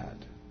say that?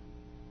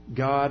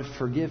 God,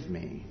 forgive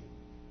me.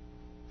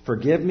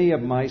 Forgive me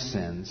of my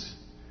sins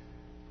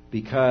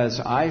because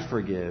I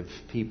forgive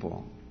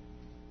people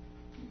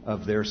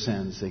of their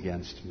sins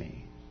against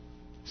me.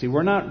 See,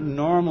 we're not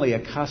normally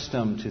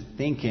accustomed to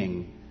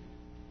thinking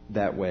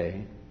that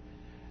way.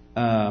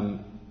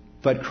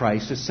 But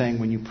Christ is saying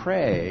when you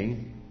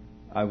pray,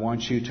 I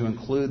want you to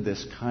include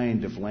this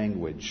kind of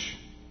language,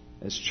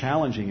 as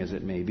challenging as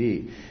it may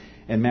be.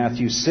 In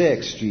Matthew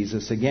 6,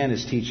 Jesus again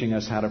is teaching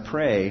us how to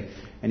pray,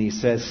 and he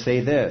says, say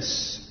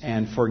this,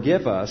 and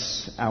forgive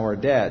us our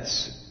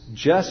debts,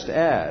 just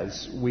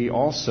as we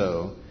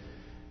also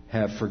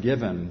have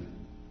forgiven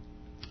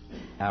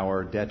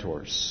our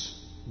debtors.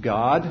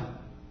 God,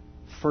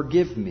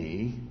 forgive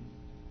me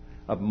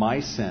of my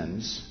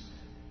sins,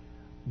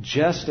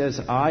 just as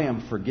I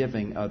am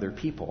forgiving other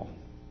people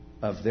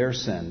of their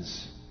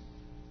sins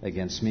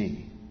against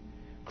me.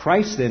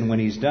 Christ then, when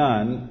he's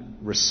done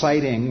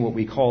reciting what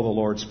we call the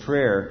Lord's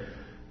Prayer,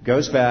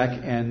 goes back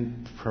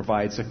and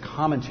provides a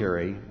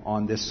commentary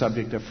on this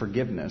subject of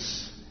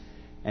forgiveness.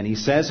 And he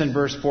says in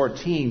verse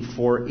 14,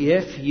 for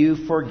if you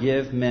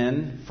forgive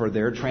men for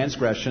their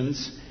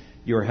transgressions,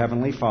 your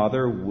heavenly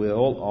Father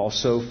will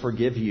also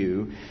forgive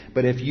you.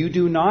 But if you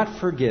do not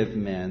forgive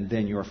men,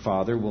 then your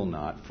Father will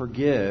not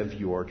forgive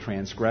your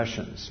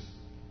transgressions.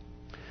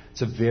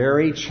 It's a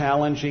very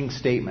challenging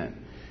statement.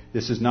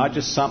 This is not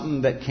just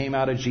something that came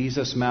out of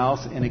Jesus'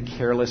 mouth in a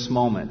careless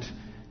moment.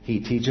 He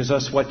teaches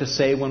us what to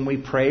say when we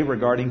pray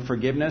regarding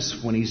forgiveness.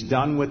 When he's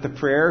done with the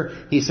prayer,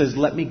 he says,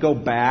 let me go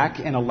back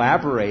and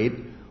elaborate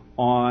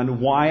on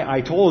why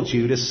I told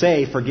you to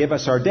say, forgive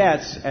us our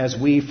debts as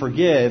we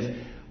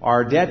forgive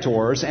our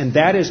debtors. And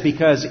that is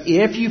because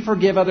if you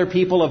forgive other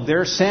people of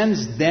their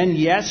sins, then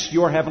yes,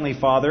 your heavenly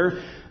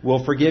Father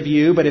will forgive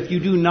you. But if you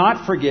do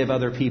not forgive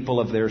other people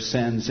of their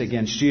sins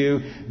against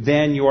you,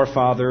 then your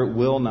Father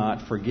will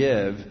not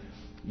forgive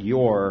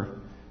your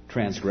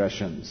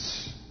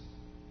transgressions.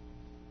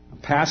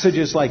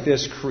 Passages like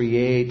this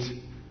create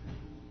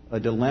a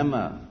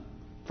dilemma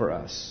for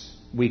us.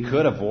 We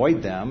could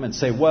avoid them and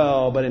say,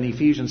 well, but in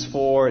Ephesians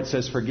 4 it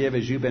says forgive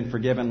as you've been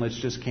forgiven, let's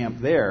just camp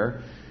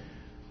there.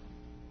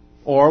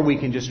 Or we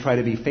can just try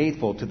to be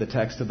faithful to the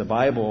text of the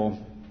Bible,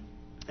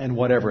 and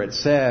whatever it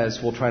says,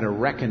 we'll try to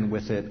reckon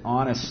with it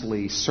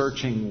honestly,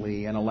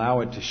 searchingly, and allow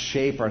it to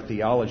shape our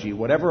theology.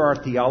 Whatever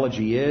our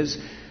theology is,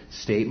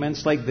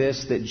 statements like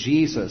this that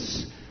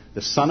Jesus,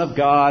 the Son of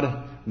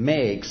God,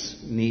 makes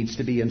needs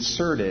to be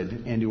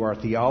inserted into our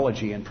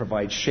theology and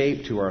provide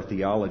shape to our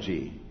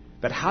theology.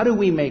 But how do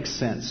we make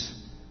sense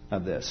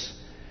of this?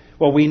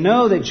 Well, we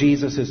know that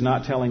Jesus is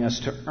not telling us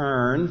to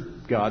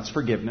earn God's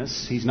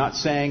forgiveness. He's not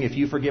saying if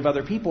you forgive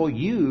other people,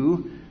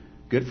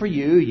 good for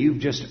you, you've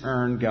just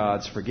earned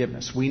God's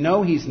forgiveness. We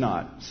know he's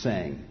not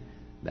saying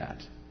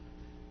that.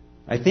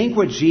 I think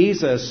what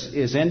Jesus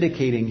is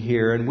indicating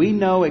here, and we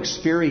know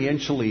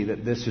experientially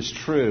that this is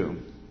true,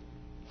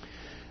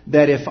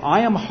 that if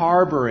I am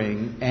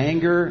harboring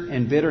anger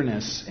and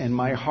bitterness in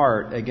my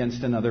heart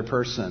against another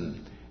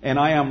person, and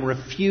I am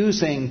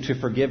refusing to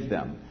forgive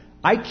them,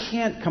 I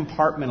can't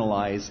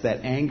compartmentalize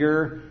that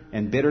anger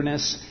and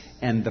bitterness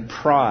and the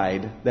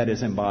pride that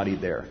is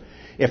embodied there.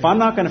 If I'm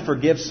not going to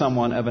forgive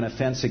someone of an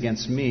offense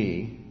against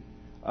me,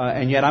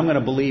 and yet I'm going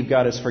to believe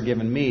God has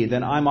forgiven me,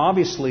 then I'm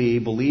obviously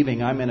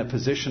believing I'm in a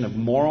position of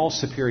moral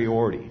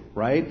superiority,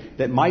 right?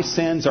 That my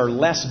sins are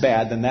less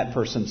bad than that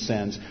person's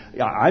sins.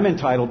 I'm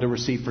entitled to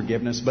receive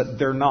forgiveness, but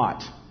they're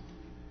not.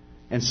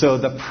 And so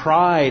the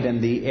pride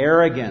and the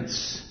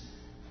arrogance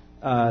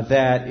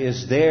that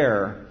is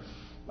there,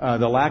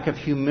 the lack of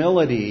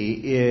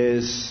humility,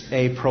 is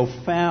a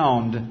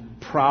profound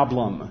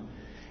problem.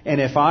 And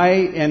if I,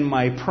 in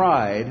my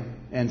pride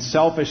and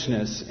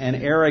selfishness and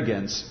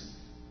arrogance,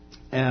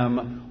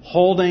 am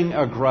holding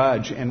a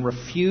grudge and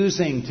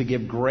refusing to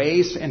give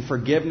grace and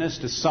forgiveness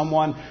to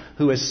someone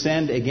who has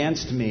sinned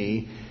against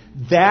me,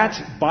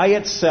 that by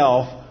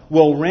itself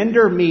will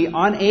render me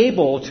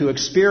unable to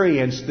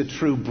experience the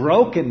true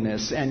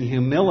brokenness and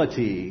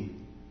humility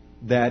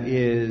that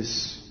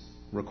is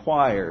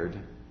required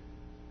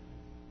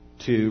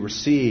to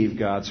receive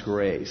God's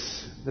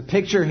grace. The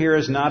picture here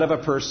is not of a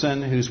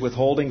person who's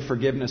withholding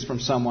forgiveness from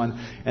someone,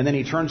 and then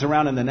he turns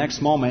around in the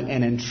next moment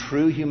and in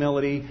true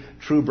humility,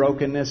 true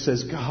brokenness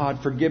says,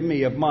 God, forgive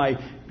me of my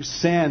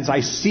sins.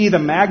 I see the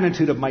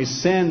magnitude of my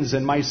sins,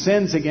 and my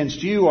sins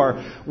against you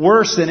are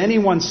worse than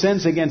anyone's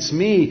sins against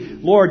me.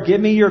 Lord, give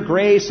me your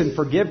grace and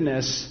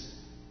forgiveness.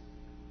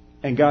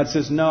 And God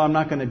says, no, I'm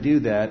not going to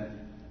do that.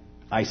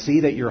 I see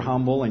that you're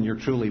humble and you're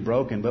truly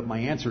broken, but my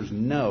answer is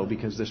no,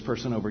 because this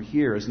person over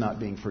here is not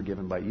being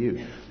forgiven by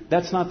you.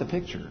 That's not the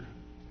picture.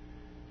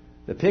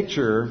 The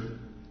picture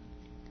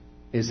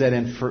is that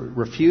in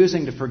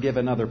refusing to forgive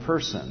another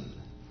person,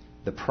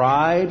 the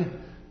pride,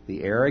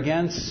 the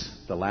arrogance,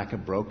 the lack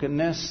of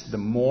brokenness, the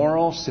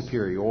moral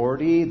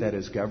superiority that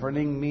is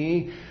governing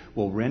me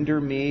will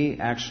render me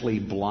actually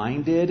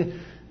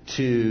blinded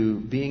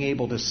to being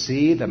able to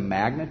see the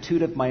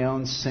magnitude of my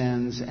own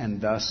sins and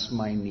thus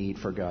my need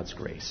for God's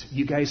grace.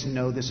 You guys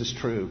know this is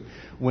true.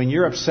 When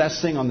you're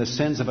obsessing on the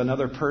sins of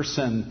another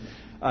person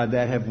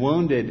that have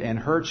wounded and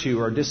hurt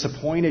you or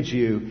disappointed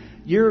you,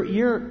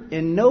 you're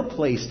in no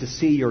place to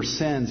see your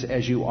sins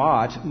as you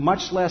ought,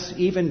 much less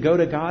even go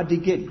to God to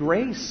get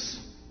grace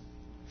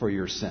for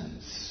your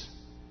sins.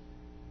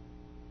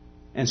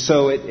 And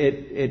so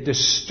it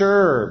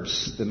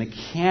disturbs the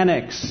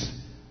mechanics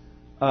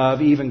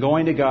of even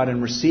going to God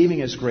and receiving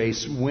His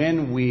grace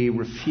when we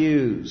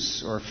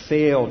refuse or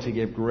fail to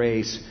give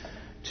grace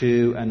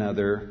to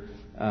another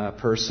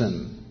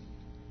person.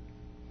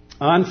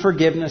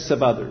 Unforgiveness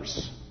of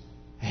others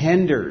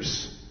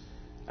hinders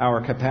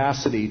our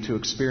capacity to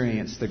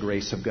experience the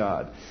grace of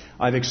God.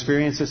 I've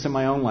experienced this in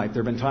my own life.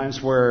 There have been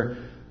times where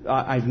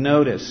I've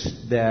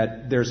noticed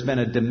that there's been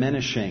a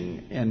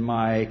diminishing in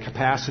my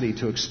capacity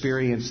to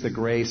experience the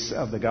grace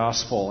of the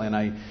gospel, and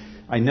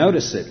I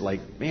notice it,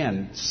 like,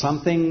 man,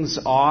 something's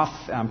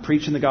off. I'm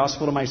preaching the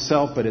gospel to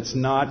myself, but it's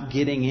not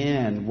getting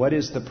in. What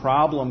is the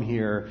problem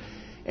here?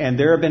 And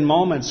there have been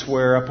moments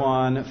where,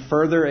 upon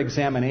further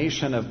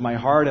examination of my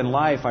heart and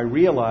life, I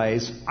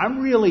realize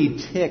I'm really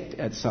ticked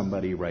at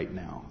somebody right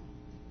now.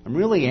 I'm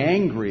really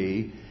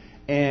angry,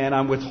 and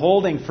I'm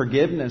withholding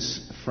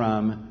forgiveness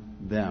from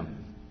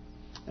them.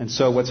 And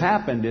so what's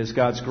happened is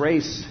God's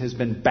grace has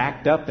been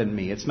backed up in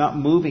me. It's not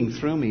moving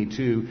through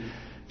me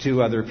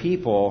to other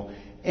people.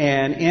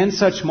 And in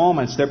such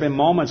moments, there have been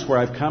moments where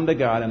I've come to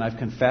God and I've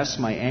confessed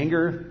my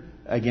anger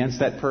against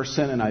that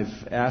person, and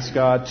I've asked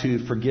God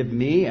to forgive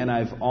me, and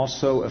I've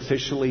also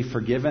officially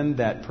forgiven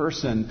that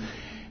person.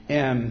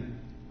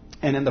 And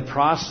in the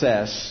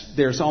process,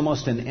 there's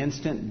almost an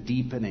instant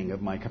deepening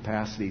of my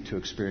capacity to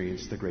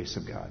experience the grace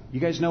of God. You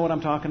guys know what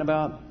I'm talking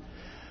about?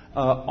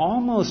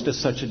 Almost to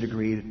such a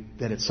degree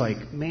that it's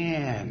like,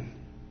 man,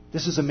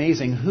 this is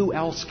amazing. Who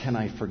else can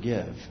I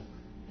forgive?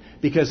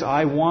 Because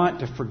I want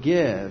to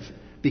forgive.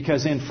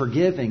 Because in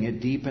forgiving, it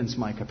deepens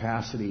my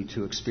capacity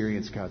to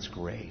experience God's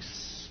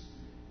grace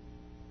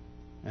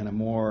in a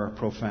more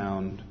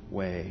profound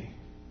way.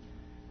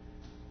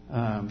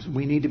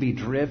 We need to be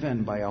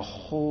driven by a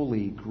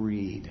holy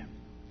greed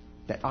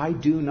that I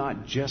do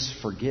not just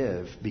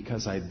forgive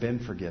because I've been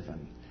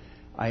forgiven.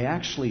 I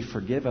actually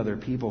forgive other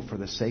people for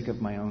the sake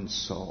of my own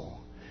soul,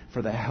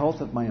 for the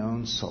health of my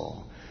own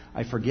soul.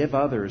 I forgive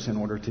others in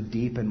order to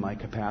deepen my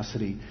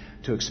capacity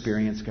to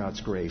experience God's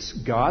grace.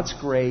 God's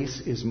grace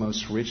is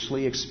most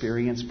richly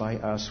experienced by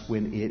us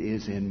when it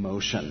is in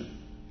motion,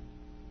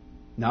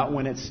 not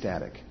when it's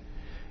static.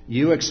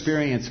 You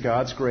experience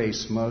God's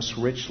grace most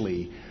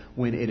richly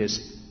when it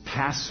is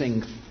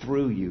passing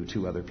through you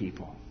to other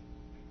people.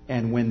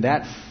 And when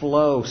that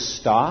flow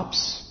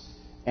stops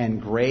and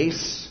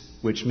grace,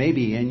 which may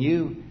be in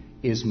you,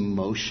 is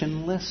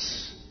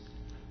motionless,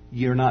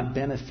 you're not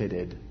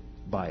benefited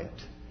by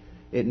it.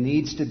 It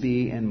needs to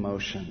be in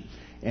motion.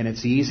 And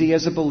it's easy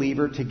as a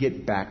believer to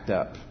get backed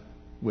up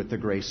with the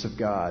grace of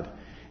God.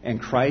 And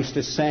Christ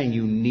is saying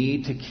you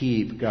need to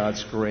keep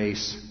God's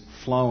grace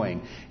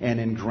flowing. And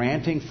in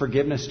granting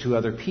forgiveness to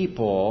other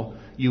people,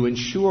 you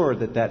ensure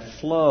that that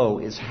flow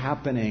is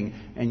happening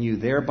and you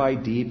thereby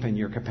deepen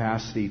your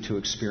capacity to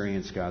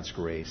experience God's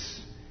grace.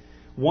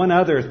 One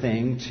other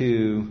thing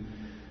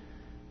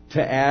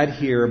to add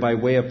here by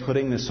way of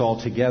putting this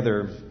all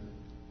together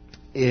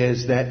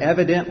is that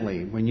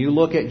evidently, when you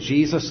look at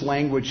Jesus'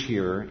 language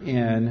here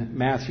in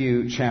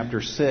Matthew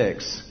chapter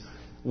 6,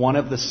 one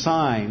of the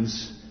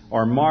signs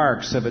or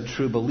marks of a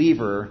true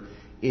believer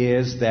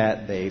is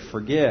that they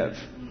forgive.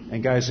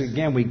 And guys,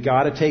 again, we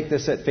got to take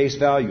this at face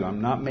value.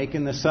 I'm not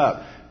making this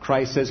up.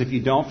 Christ says if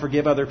you don't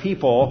forgive other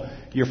people,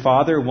 your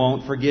Father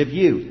won't forgive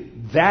you.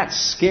 That's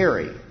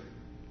scary.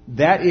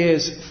 That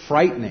is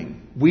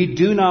frightening. We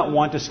do not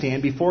want to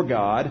stand before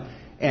God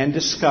and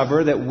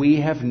discover that we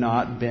have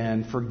not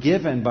been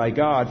forgiven by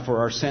God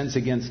for our sins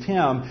against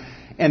Him.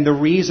 And the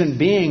reason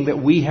being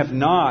that we have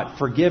not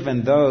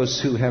forgiven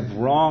those who have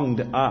wronged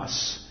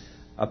us.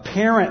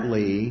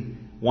 Apparently,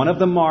 one of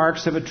the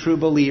marks of a true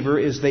believer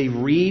is they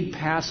read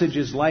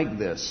passages like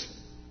this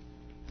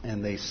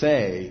and they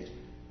say,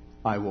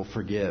 I will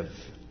forgive.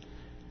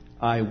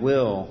 I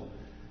will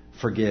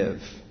forgive.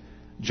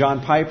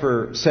 John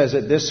Piper says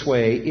it this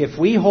way: if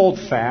we hold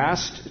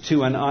fast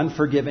to an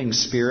unforgiving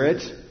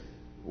spirit,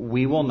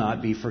 we will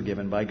not be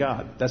forgiven by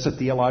God. That's a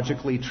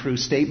theologically true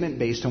statement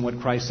based on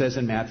what Christ says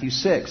in Matthew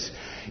 6.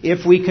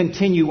 If we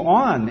continue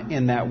on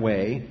in that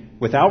way,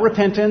 without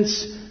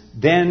repentance,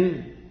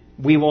 then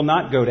we will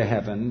not go to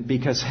heaven,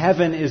 because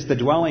heaven is the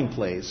dwelling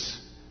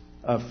place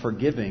of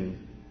forgiving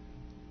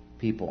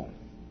people.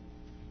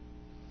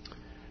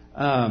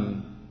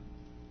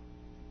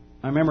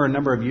 I remember a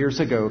number of years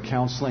ago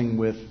counseling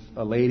with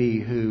a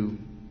lady who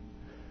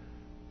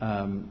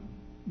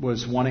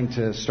was wanting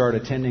to start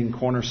attending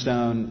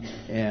Cornerstone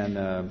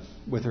and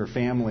with her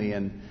family,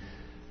 and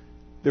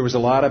there was a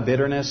lot of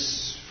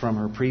bitterness from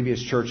her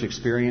previous church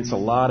experience, a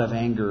lot of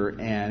anger,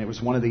 and it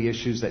was one of the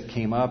issues that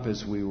came up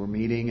as we were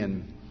meeting,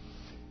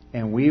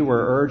 and we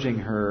were urging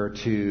her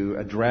to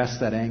address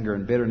that anger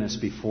and bitterness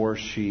before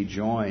she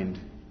joined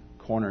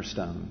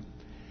Cornerstone.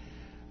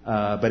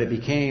 But it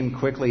became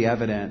quickly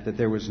evident that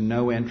there was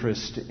no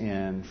interest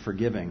in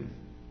forgiving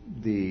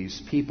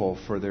these people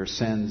for their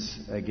sins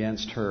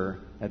against her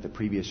at the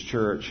previous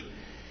church.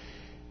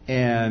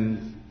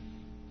 And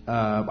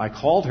I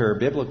called her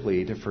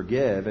biblically to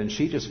forgive, and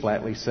she just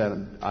flatly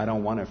said, I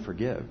don't want to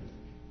forgive.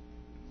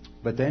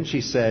 But then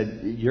she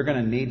said, you're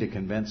going to need to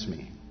convince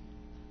me.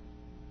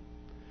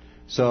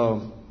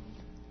 So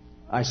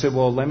I said,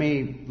 well, let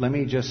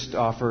me just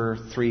offer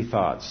 3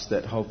 thoughts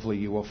that hopefully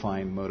you will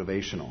find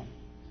motivational.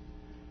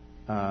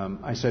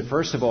 I said,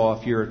 first of all,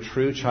 if you're a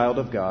true child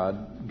of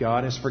God,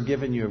 God has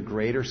forgiven you of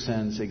greater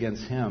sins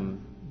against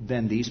Him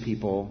than these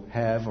people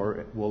have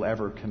or will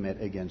ever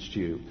commit against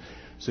you.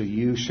 So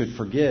you should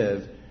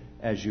forgive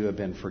as you have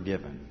been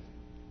forgiven.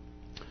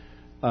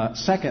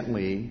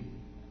 Secondly,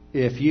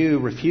 if you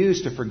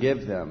refuse to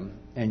forgive them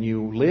and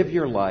you live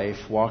your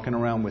life walking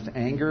around with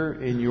anger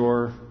in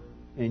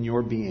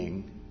your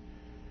being,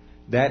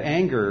 that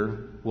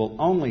anger will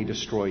only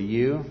destroy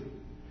you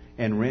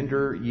and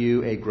render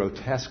you a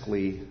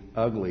grotesquely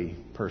ugly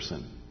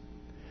person.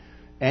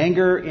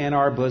 Anger in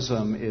our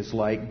bosom is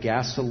like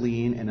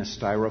gasoline in a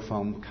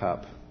styrofoam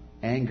cup.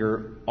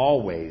 Anger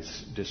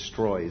always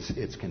destroys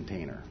its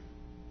container.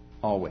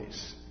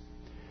 Always.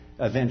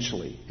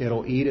 Eventually,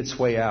 it'll eat its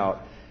way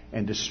out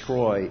and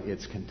destroy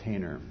its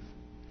container.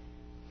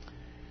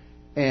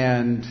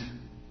 And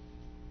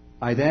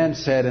I then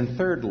said, and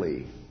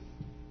thirdly,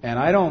 and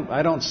I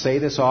don't say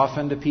this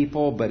often to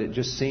people, but it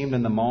just seemed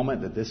in the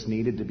moment that this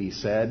needed to be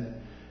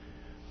said.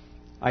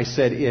 I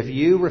said, if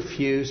you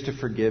refuse to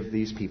forgive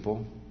these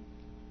people,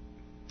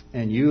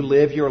 and you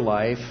live your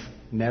life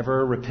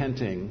never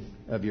repenting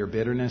of your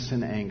bitterness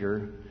and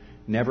anger,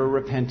 never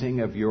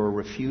repenting of your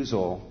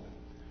refusal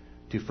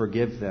to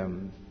forgive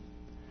them,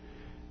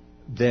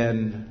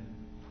 then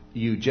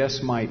you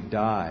just might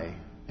die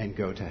and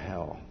go to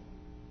hell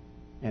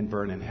and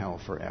burn in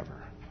hell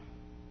forever.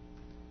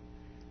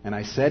 And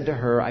I said to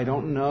her, I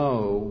don't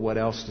know what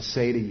else to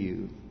say to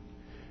you,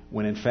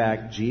 when in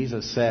fact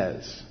Jesus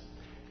says,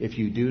 if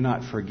you do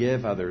not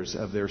forgive others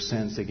of their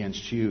sins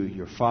against you,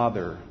 your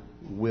Father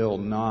will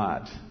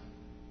not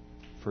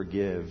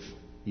forgive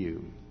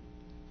you.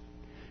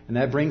 And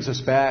that brings us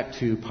back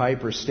to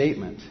Piper's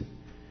statement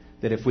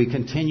that if we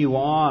continue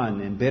on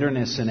in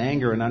bitterness and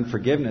anger and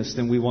unforgiveness,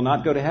 then we will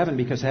not go to heaven,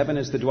 because heaven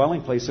is the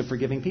dwelling place of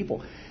forgiving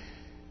people.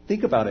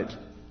 Think about it.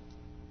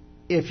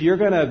 If you're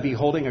going to be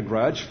holding a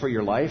grudge for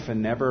your life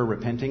and never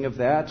repenting of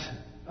that,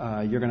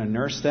 you're going to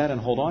nurse that and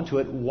hold on to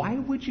it, why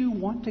would you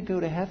want to go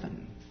to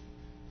heaven?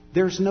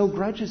 There's no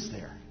grudges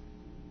there.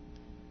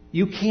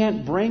 You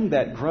can't bring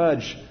that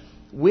grudge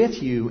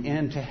with you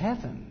into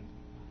heaven.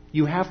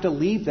 You have to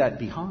leave that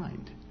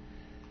behind.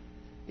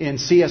 In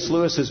C.S.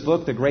 Lewis's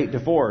book, The Great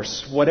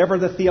Divorce, whatever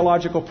the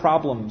theological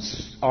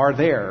problems are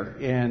there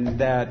in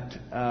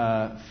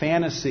that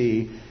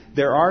fantasy,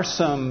 there are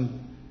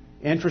some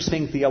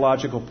interesting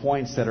theological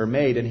points that are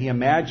made, and he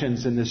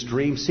imagines in this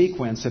dream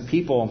sequence of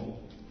people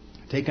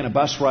taking a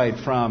bus ride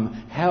from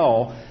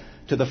hell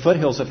to the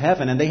foothills of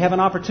heaven, and they have an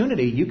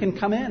opportunity. You can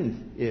come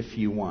in if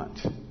you want.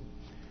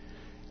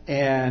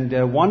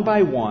 And one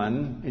by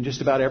one, in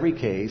just about every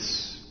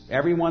case,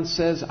 everyone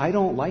says, I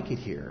don't like it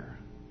here.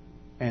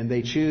 And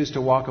they choose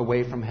to walk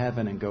away from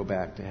heaven and go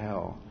back to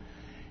hell.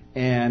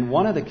 And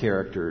one of the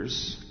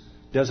characters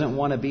doesn't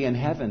want to be in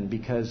heaven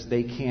because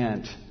they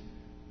can't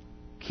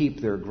keep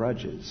their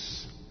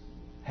grudges.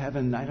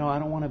 Heaven, I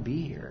don't want to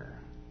be here.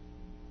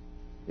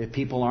 If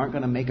people aren't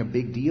going to make a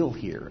big deal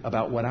here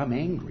about what I'm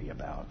angry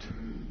about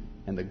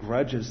and the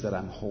grudges that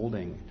I'm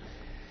holding.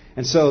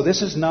 And so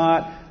this is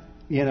not,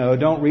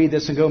 don't read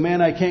this and go,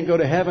 man, I can't go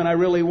to heaven. I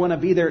really want to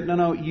be there.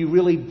 No, you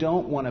really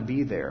don't want to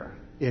be there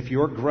if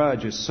your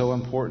grudge is so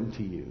important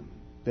to you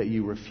that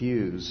you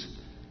refuse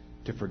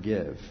to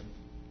forgive.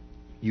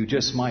 You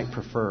just might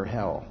prefer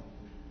hell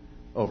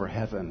over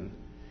heaven.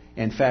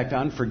 In fact,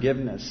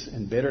 unforgiveness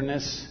and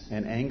bitterness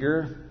and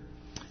anger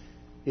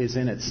is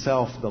in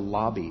itself the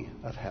lobby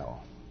of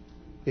hell.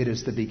 It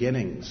is the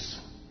beginnings.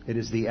 It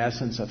is the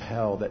essence of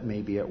hell that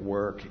may be at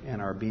work in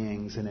our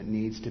beings, and it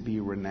needs to be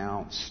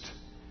renounced.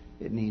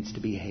 It needs to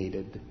be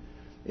hated.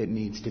 It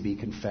needs to be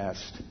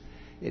confessed.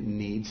 It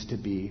needs to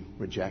be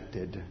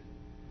rejected.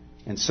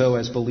 And so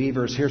as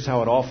believers, here's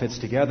how it all fits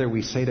together.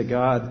 We say to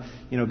God,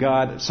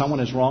 God, someone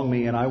has wronged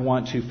me and I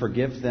want to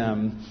forgive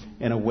them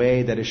in a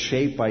way that is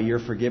shaped by your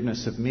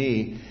forgiveness of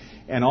me.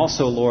 And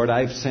also, Lord,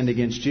 I've sinned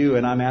against you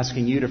and I'm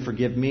asking you to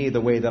forgive me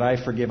the way that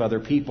I forgive other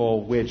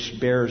people, which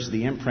bears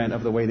the imprint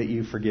of the way that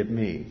you forgive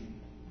me.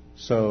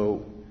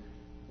 So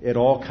it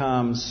all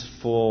comes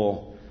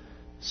full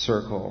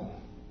circle.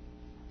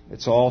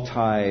 It's all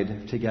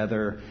tied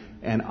together.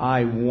 And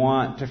I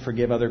want to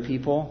forgive other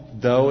people,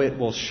 though it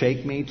will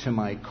shake me to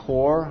my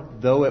core,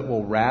 though it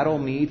will rattle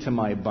me to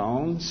my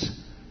bones,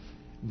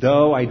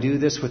 though I do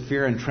this with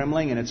fear and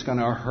trembling and it's going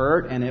to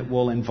hurt and it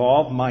will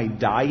involve my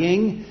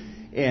dying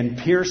and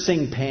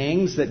piercing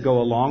pangs that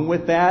go along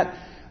with that.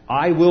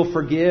 I will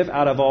forgive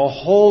out of all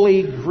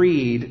holy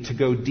greed to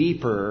go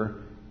deeper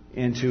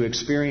into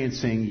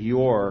experiencing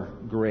your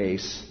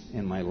grace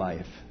in my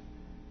life.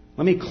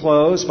 Let me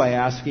close by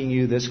asking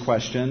you this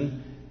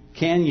question.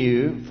 Can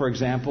you, for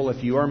example,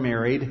 if you are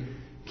married,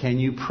 can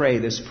you pray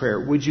this prayer?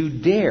 Would you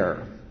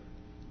dare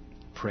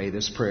pray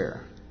this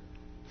prayer?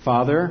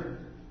 Father,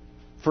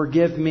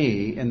 forgive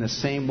me in the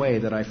same way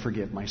that I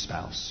forgive my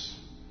spouse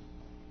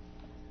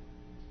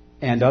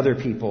and other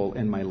people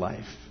in my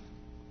life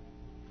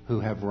who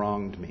have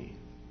wronged me.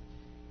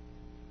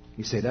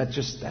 You say,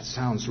 that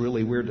sounds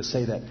really weird to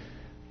say that.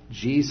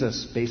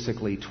 Jesus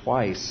basically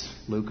twice,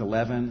 Luke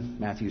 11,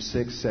 Matthew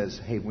 6, says,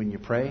 hey, when you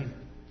pray,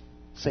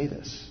 say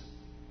this.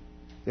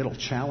 It'll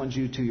challenge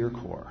you to your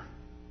core.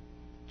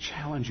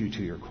 Challenge you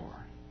to your core.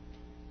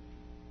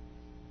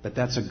 But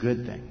that's a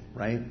good thing,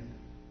 right?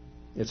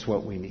 It's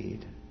what we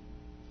need.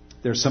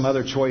 There's some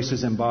other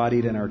choices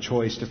embodied in our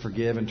choice to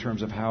forgive in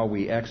terms of how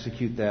we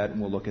execute that,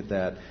 and we'll look at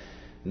that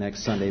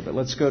next Sunday. But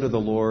let's go to the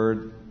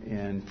Lord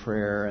in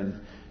prayer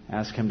and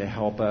ask Him to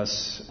help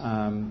us.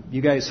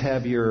 You guys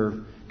have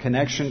your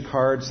connection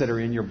cards that are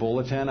in your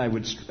bulletin. I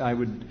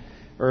would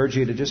urge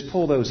you to just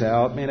pull those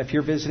out. Man, if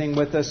you're visiting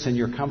with us and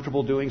you're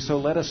comfortable doing so,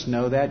 let us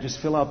know that. Just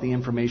fill out the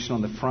information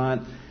on the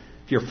front.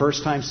 If you're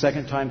first time,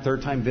 second time,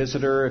 third time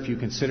visitor, if you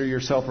consider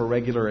yourself a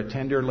regular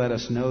attender, let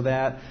us know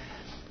that.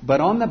 But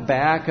on the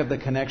back of the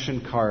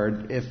connection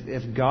card,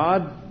 if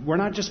God, we're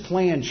not just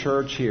playing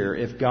church here.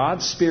 If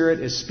God's Spirit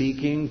is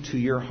speaking to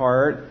your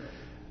heart,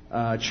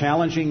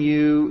 challenging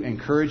you,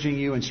 encouraging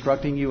you,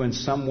 instructing you in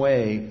some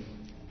way,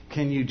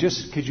 could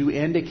you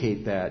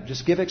indicate that?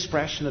 Just give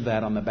expression of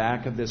that on the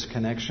back of this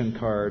connection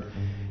card.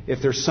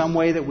 If there's some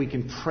way that we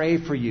can pray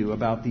for you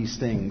about these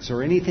things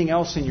or anything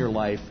else in your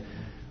life,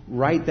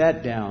 write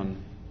that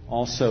down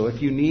also.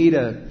 If you need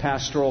a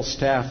pastoral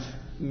staff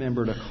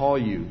member to call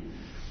you,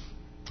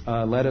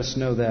 let us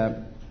know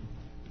that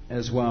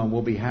as well, and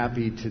we'll be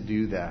happy to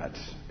do that.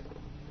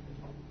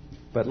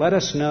 But let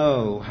us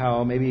know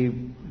how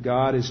maybe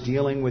God is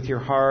dealing with your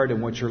heart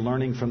and what you're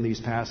learning from these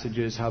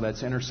passages, how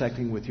that's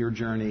intersecting with your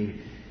journey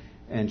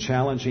and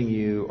challenging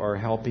you or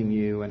helping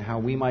you, and how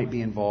we might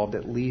be involved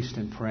at least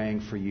in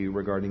praying for you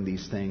regarding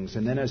these things.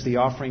 And then as the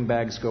offering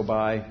bags go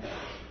by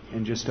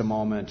in just a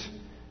moment,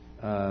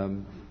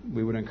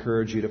 we would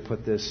encourage you to put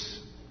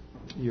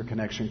your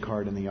connection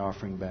card in the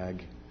offering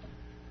bag.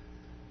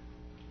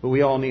 But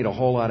we all need a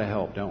whole lot of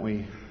help, don't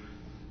we?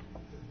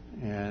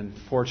 And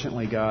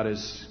fortunately, God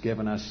has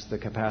given us the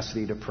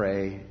capacity to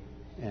pray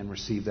and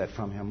receive that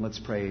from Him. Let's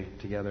pray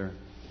together.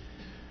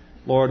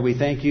 Lord, we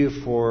thank you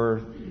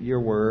for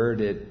your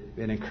word. It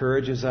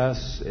encourages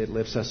us. It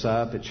lifts us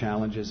up. It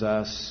challenges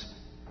us.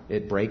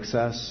 It breaks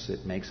us.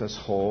 It makes us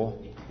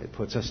whole. It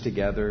puts us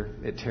together.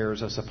 It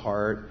tears us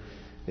apart.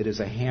 It is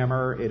a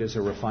hammer. It is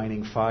a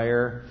refining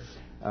fire.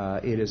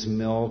 It is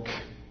milk.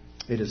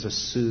 It is a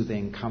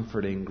soothing,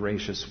 comforting,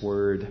 gracious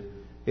word.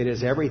 It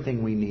is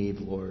everything we need,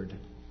 Lord.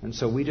 And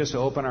so we just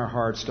open our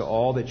hearts to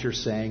all that you're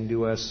saying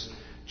to us.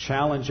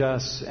 Challenge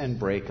us and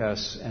break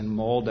us and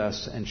mold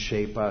us and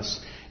shape us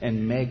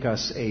and make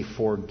us a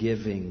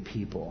forgiving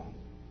people.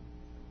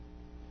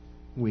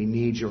 We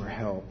need your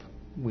help.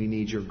 We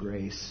need your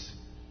grace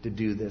to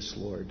do this,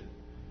 Lord.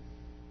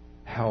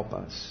 Help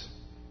us.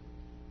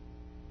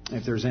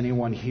 If there's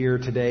anyone here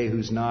today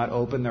who's not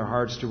opened their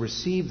hearts to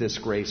receive this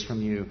grace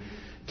from you,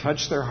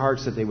 touch their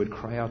hearts that they would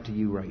cry out to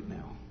you right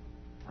now.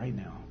 Right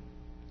now.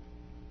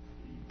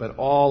 But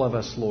all of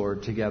us,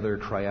 Lord, together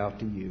cry out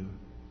to you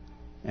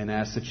and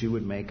ask that you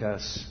would make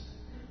us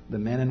the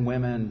men and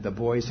women, the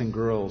boys and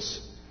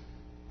girls,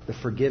 the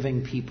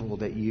forgiving people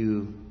that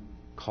you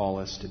call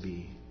us to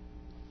be.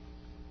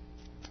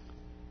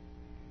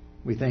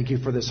 We thank you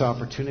for this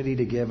opportunity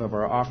to give of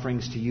our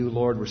offerings to you,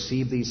 Lord.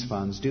 Receive these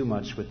funds. Do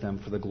much with them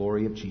for the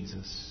glory of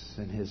Jesus.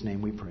 In His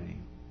name we pray.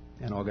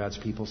 And all God's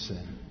people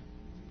said.